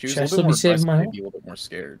 she was Should I a still little bit be saving more my aggressive, maybe a little bit more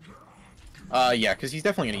scared. Yeah, because he's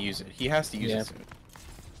definitely gonna use it. He has to use Yeah. it soon.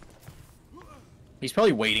 He's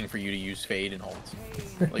probably waiting for you to use Fade and ult.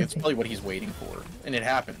 Like, it's probably what he's waiting for. And it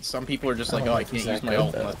happens. Some people are just like, oh, I can't use my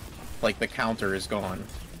ult unless, like, the counter is gone.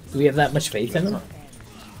 Do we have that much faith in him?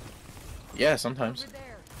 Yeah, sometimes.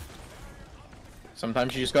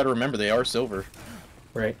 Sometimes you just gotta remember they are silver.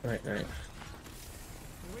 Right.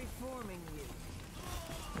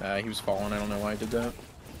 He was falling. I don't know why I did that.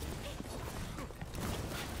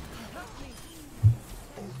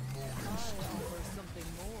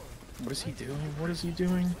 What is he doing? What is he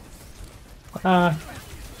doing?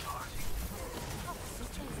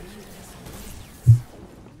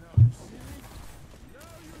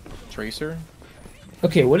 Tracer?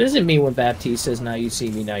 Okay, what does it mean when Baptiste says, now you see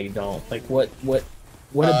me, now you don't? Like, what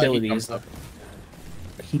ability is that?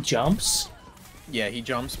 He jumps? Yeah, he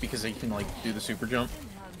jumps because he can, like, do the super jump.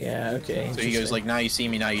 Yeah, okay. So he goes, like, now you see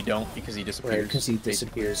me, now you don't, because he disappears. Right, because he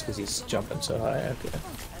disappears because he's jumping so high, okay.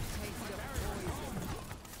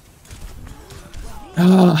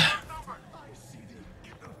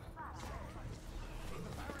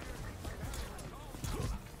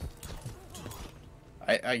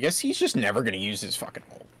 I guess he's just never gonna use his fucking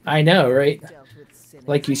ult. I know, right?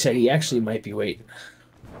 Like you said, he actually might be waiting.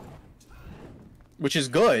 Which is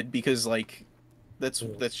good, because, like, that's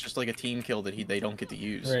just, like, a team kill that they don't get to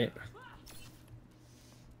use. Right.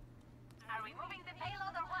 Are we moving the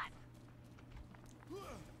payload or what?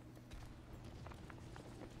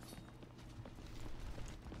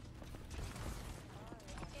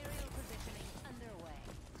 Aerial positioning underway.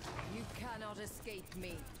 You cannot escape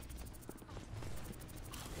me.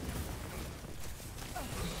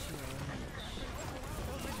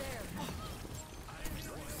 Over there.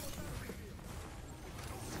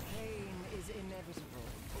 Pain is inevitable.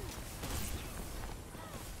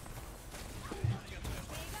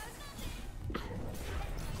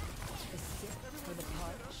 A sip for the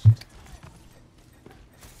parched.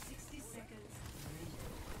 60 seconds.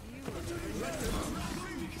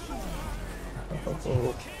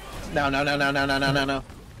 No.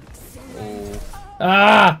 Oh.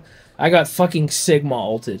 Ah! I got fucking Sigma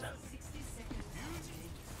ulted.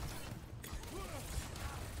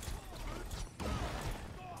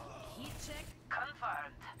 Heat check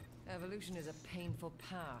confirmed. Evolution is a painful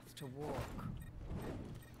path to walk.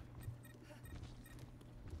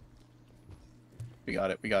 We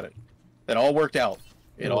got it. That all worked out.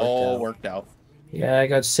 It all worked out. Yeah, I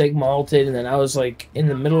got Sigma ulted, and then I was, like, in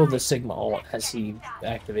the middle of the Sigma ult as he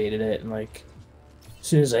activated it, and, like, as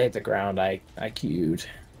soon as I hit the ground, I Q'd.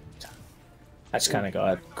 I just kind of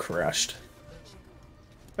got crushed.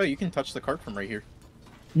 Oh, you can touch the cart from right here.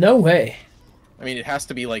 No way. I mean, it has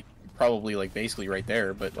to be, like, probably, like, basically right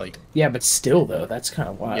there, but, like... Yeah, but still, though, that's kind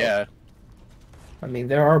of wild. Yeah. I mean,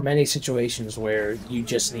 there are many situations where you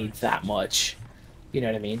just need that much. You know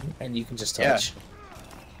what I mean? And you can just touch.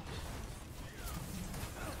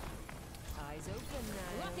 Eyes open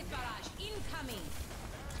now. Rocket barrage incoming.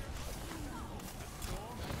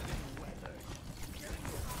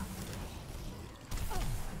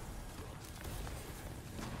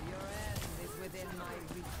 Your end is within my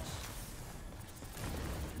reach.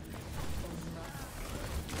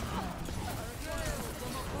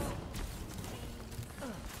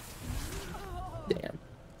 Damn.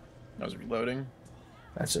 I was reloading.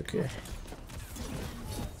 That's okay.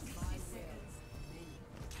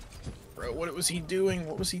 Bro, what was he doing?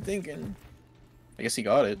 What was he thinking? I guess he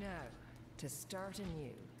got it. Now, to start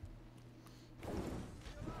anew.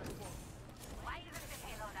 Why isn't the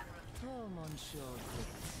payload en route? Oh, Monsieur.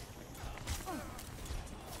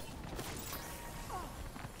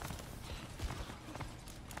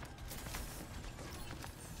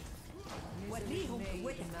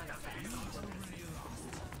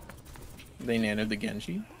 They nanoed the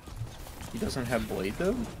Genji. He doesn't have blade,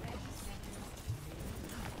 though?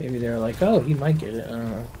 Maybe they're like, oh, he might get it. I don't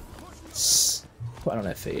know. I don't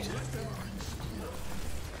have fate.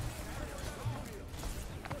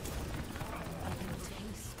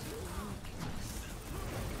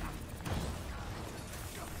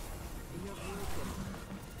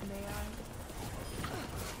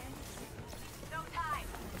 No time.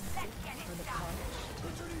 Let's get it done.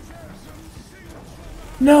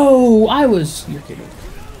 No, I was. You're kidding.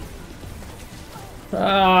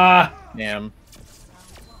 Ah! Damn.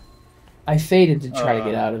 I faded to try to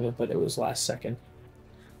get out of it, but it was last second.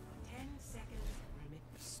 10 seconds.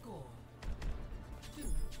 Score. 2-0.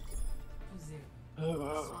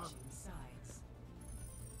 Switching sides.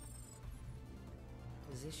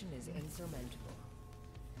 Position is insurmountable.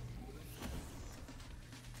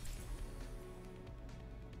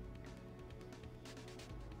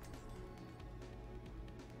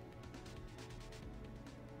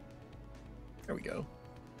 There we go.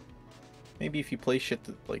 Maybe if you play shit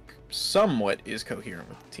that, like, somewhat is coherent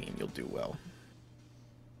with the team, you'll do well.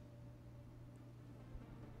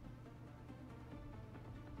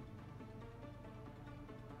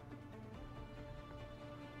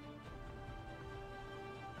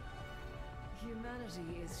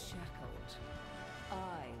 Humanity is shackled.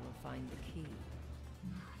 I will find the key.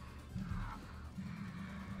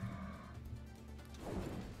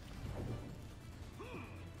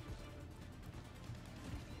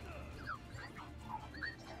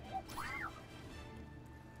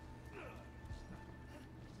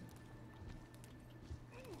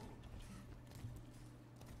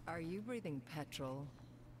 Are you breathing petrol?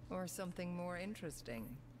 Or something more interesting?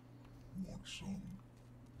 Want some?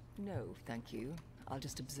 No, thank you. I'll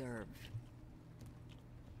just observe.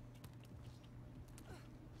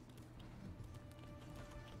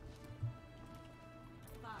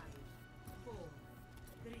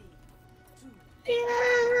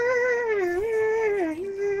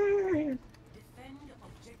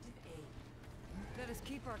 Let us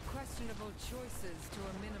keep our questionable choices to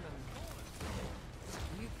a minimum.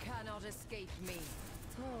 You cannot escape me.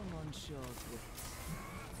 Oh, Monsieur Grit.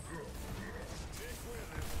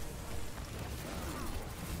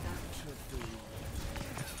 That should do.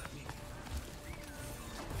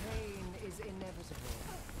 Pain is inevitable.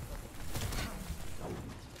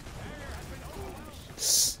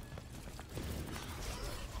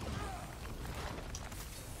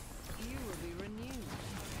 You will be renewed.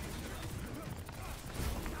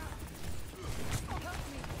 Help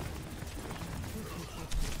me.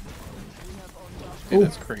 We have unlocked Dude,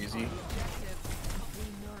 that's crazy. objective.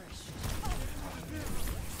 Be nourished.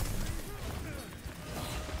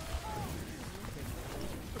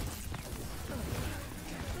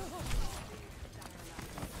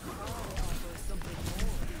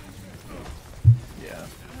 Yeah.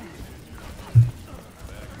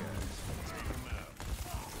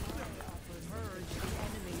 Purge the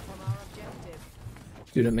enemy from our objective.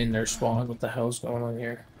 Dude, I'm in their spawn. What the hell's going on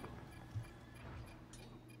here?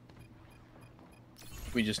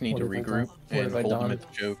 We just need What to have I regroup done? What and have I hold them done? at the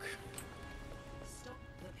joke. Stop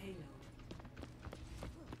the payload.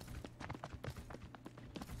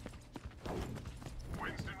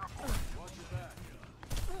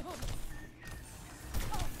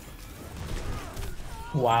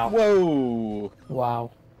 Wow. Whoa!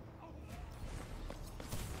 Wow.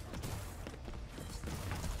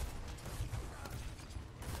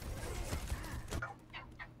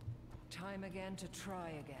 Time again to try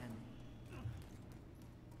again.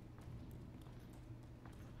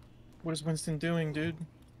 What is Winston doing, dude?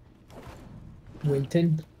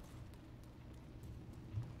 Winton.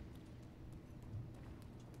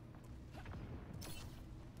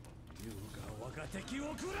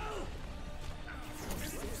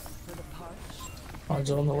 For the parched.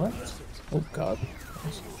 Hanzo on the left. Oh god.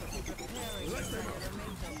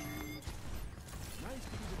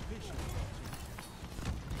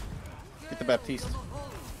 Get the Baptiste.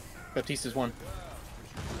 Baptiste is one. Is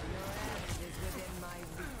within my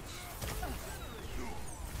reach.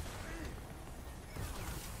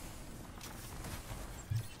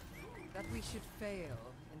 That we should fail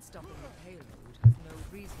in stopping the payload has no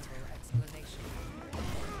reasonable explanation.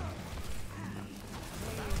 Pain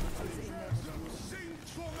is inevitable.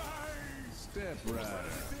 Step right.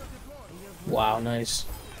 Wow, nice.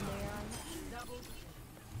 May I?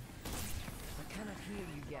 I cannot hear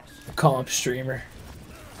you yet. Comp streamer.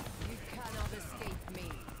 You cannot escape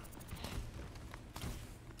me.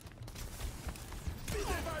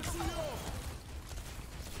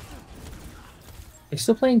 They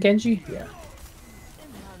still playing Genji? Yeah.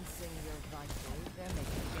 Enhancing your vitals, they're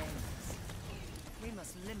making gains. We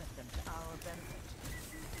must limit them to our benefit.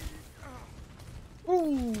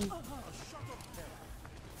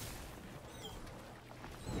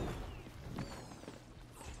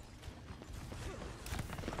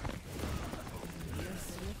 You're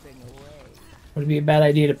slipping away. Would it be a bad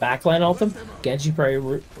idea to backline ult them? Genji probably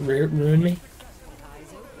ruined me.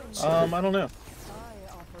 Eyes open. I don't know.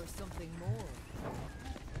 I offer something more.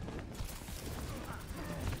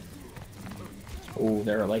 Oh,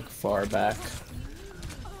 they're like far back.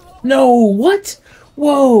 No, what?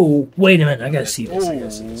 Whoa! Wait a minute, I gotta see this. I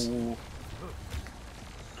gotta see this. Oh.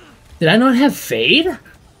 Did I not have fade?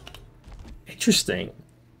 Interesting.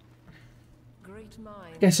 Great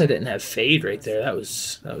mind. Guess I didn't have fade right there. That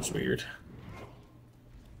was weird.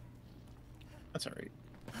 That's alright.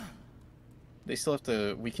 They still have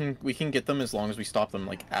to. We can get them as long as we stop them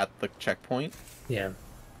like at the checkpoint, Yeah.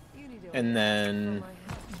 You need a and then for my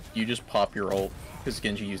help. you just pop your ult because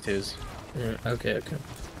Genji used his. Okay. Okay.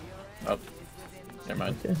 Oh, never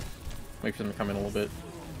mind. Okay. Wait for them to come in a little bit.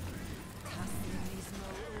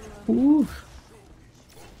 Ooh.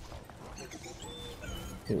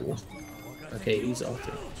 Cool. Okay, he's off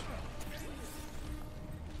there.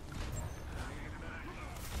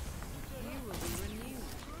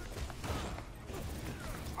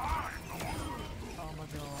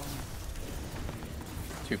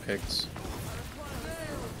 Two picks.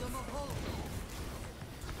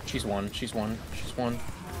 She's one. She's one. She's one.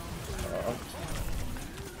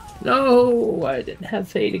 No, I didn't have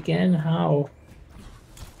fate again. How?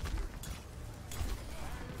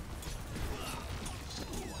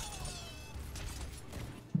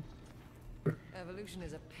 Evolution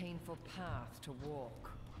is a painful path to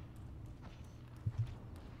walk.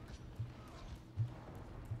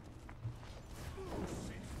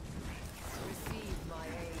 Receive my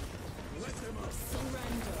aid.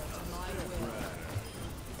 Surrender to my will.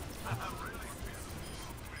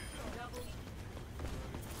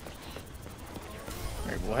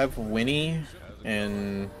 Alright, we'll have Winnie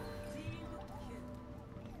and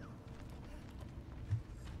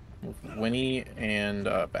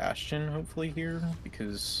Bastion hopefully here,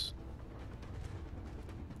 because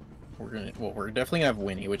we're definitely gonna have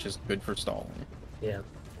Winnie, which is good for stalling. Yeah.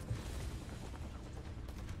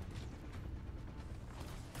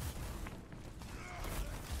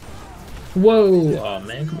 Whoa! Oh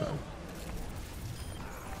man, come on.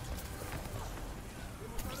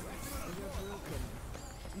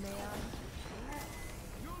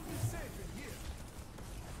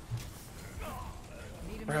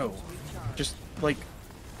 Bro, just like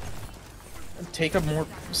take a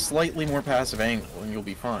slightly more passive angle and you'll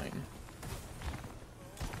be fine.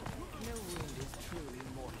 No wound is truly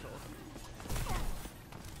mortal.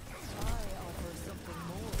 I offer something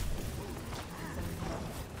more.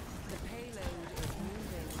 The payload is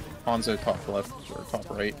moving. Hanzo top left or top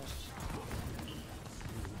right.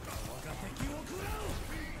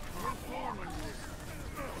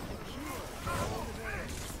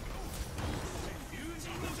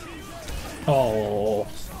 Oh,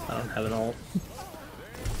 I don't have an ult.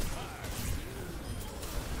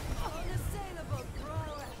 Unassailable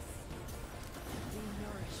prowess. Be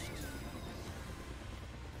nourished.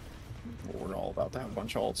 We're all about to have a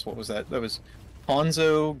bunch of ults. What was that? That was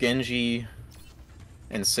Hanzo, Genji,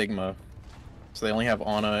 and Sigma. So they only have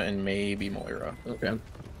Ana and maybe Moira. Okay.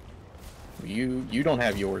 You don't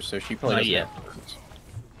have yours, so she probably Not doesn't yet. have hers.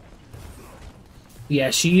 Yeah,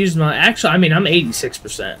 she used my. Actually, I mean, I'm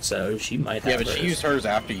 86%, so she might have. Yeah, but she hers. used hers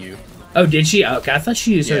after you. Oh, did she? Okay, I thought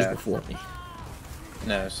she used hers Yeah. before me.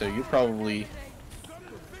 No, so you probably...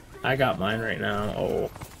 I got mine right now. Oh.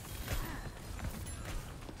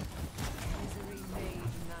 Misery made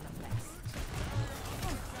manifest.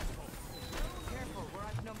 Careful, we're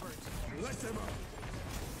outnumbered.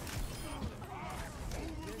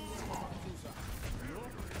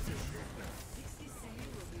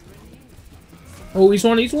 Oh, he's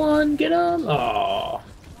one. He's one. Get him. Oh.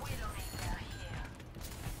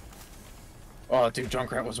 Oh, dude,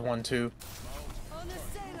 Junkrat was one too.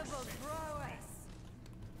 Unassailable prowess.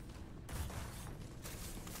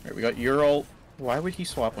 Alright, we got your ult. Why would he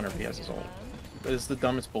swap whenever he has his ult? That is the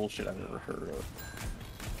dumbest bullshit I've ever heard of.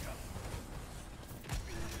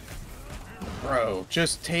 Bro,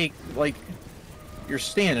 just take, like, you're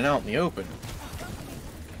standing out in the open.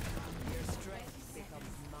 Your strength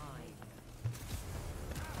becomes mine.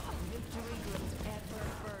 Victory grows ever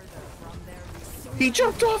further from their resource. He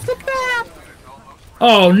jumped off the map!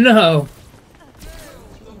 Oh no.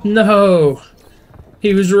 No.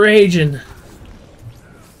 He was raging.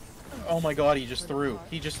 Oh my god, he just threw.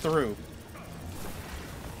 He just threw.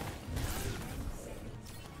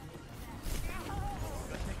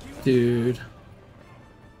 Dude.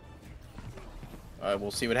 We'll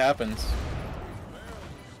see what happens.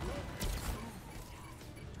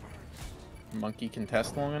 Monkey can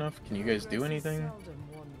test long enough? Can you guys do anything? Seldom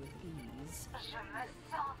won with ease.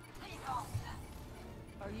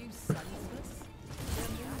 Are you senseless? They're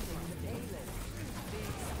moving the payload. Big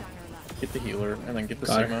stanger left. Get the healer, and then get the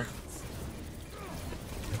Got her. Sigma.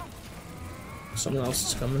 Someone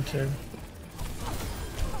else is coming too.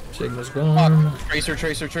 Sigma's gone. Tracer,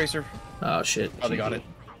 Tracer, Tracer. Oh shit. Oh, they got it.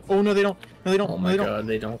 Oh, no, they don't. No, they don't. Oh No, my they don't. god,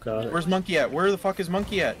 they don't got it. Where's Monkey at? Where the fuck is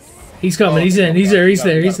Monkey at? He's coming. Oh, He's in. okay, He's we there. got it, He's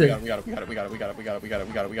there. He's we there. got it, we got it, we got it, we got it, we got it, we got it,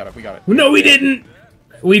 we got it, we got it, we got it, we got it. No, we didn't.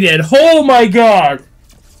 We did. Oh my god.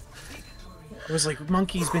 I was like,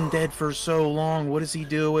 Monkey's been dead for so long. What is he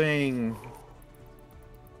doing?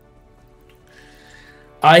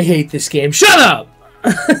 I hate this game. Shut up.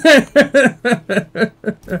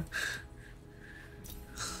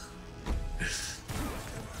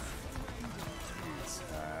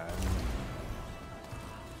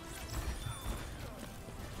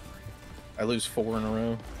 I lose 4 in a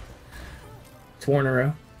row. 4 in a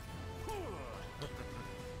row.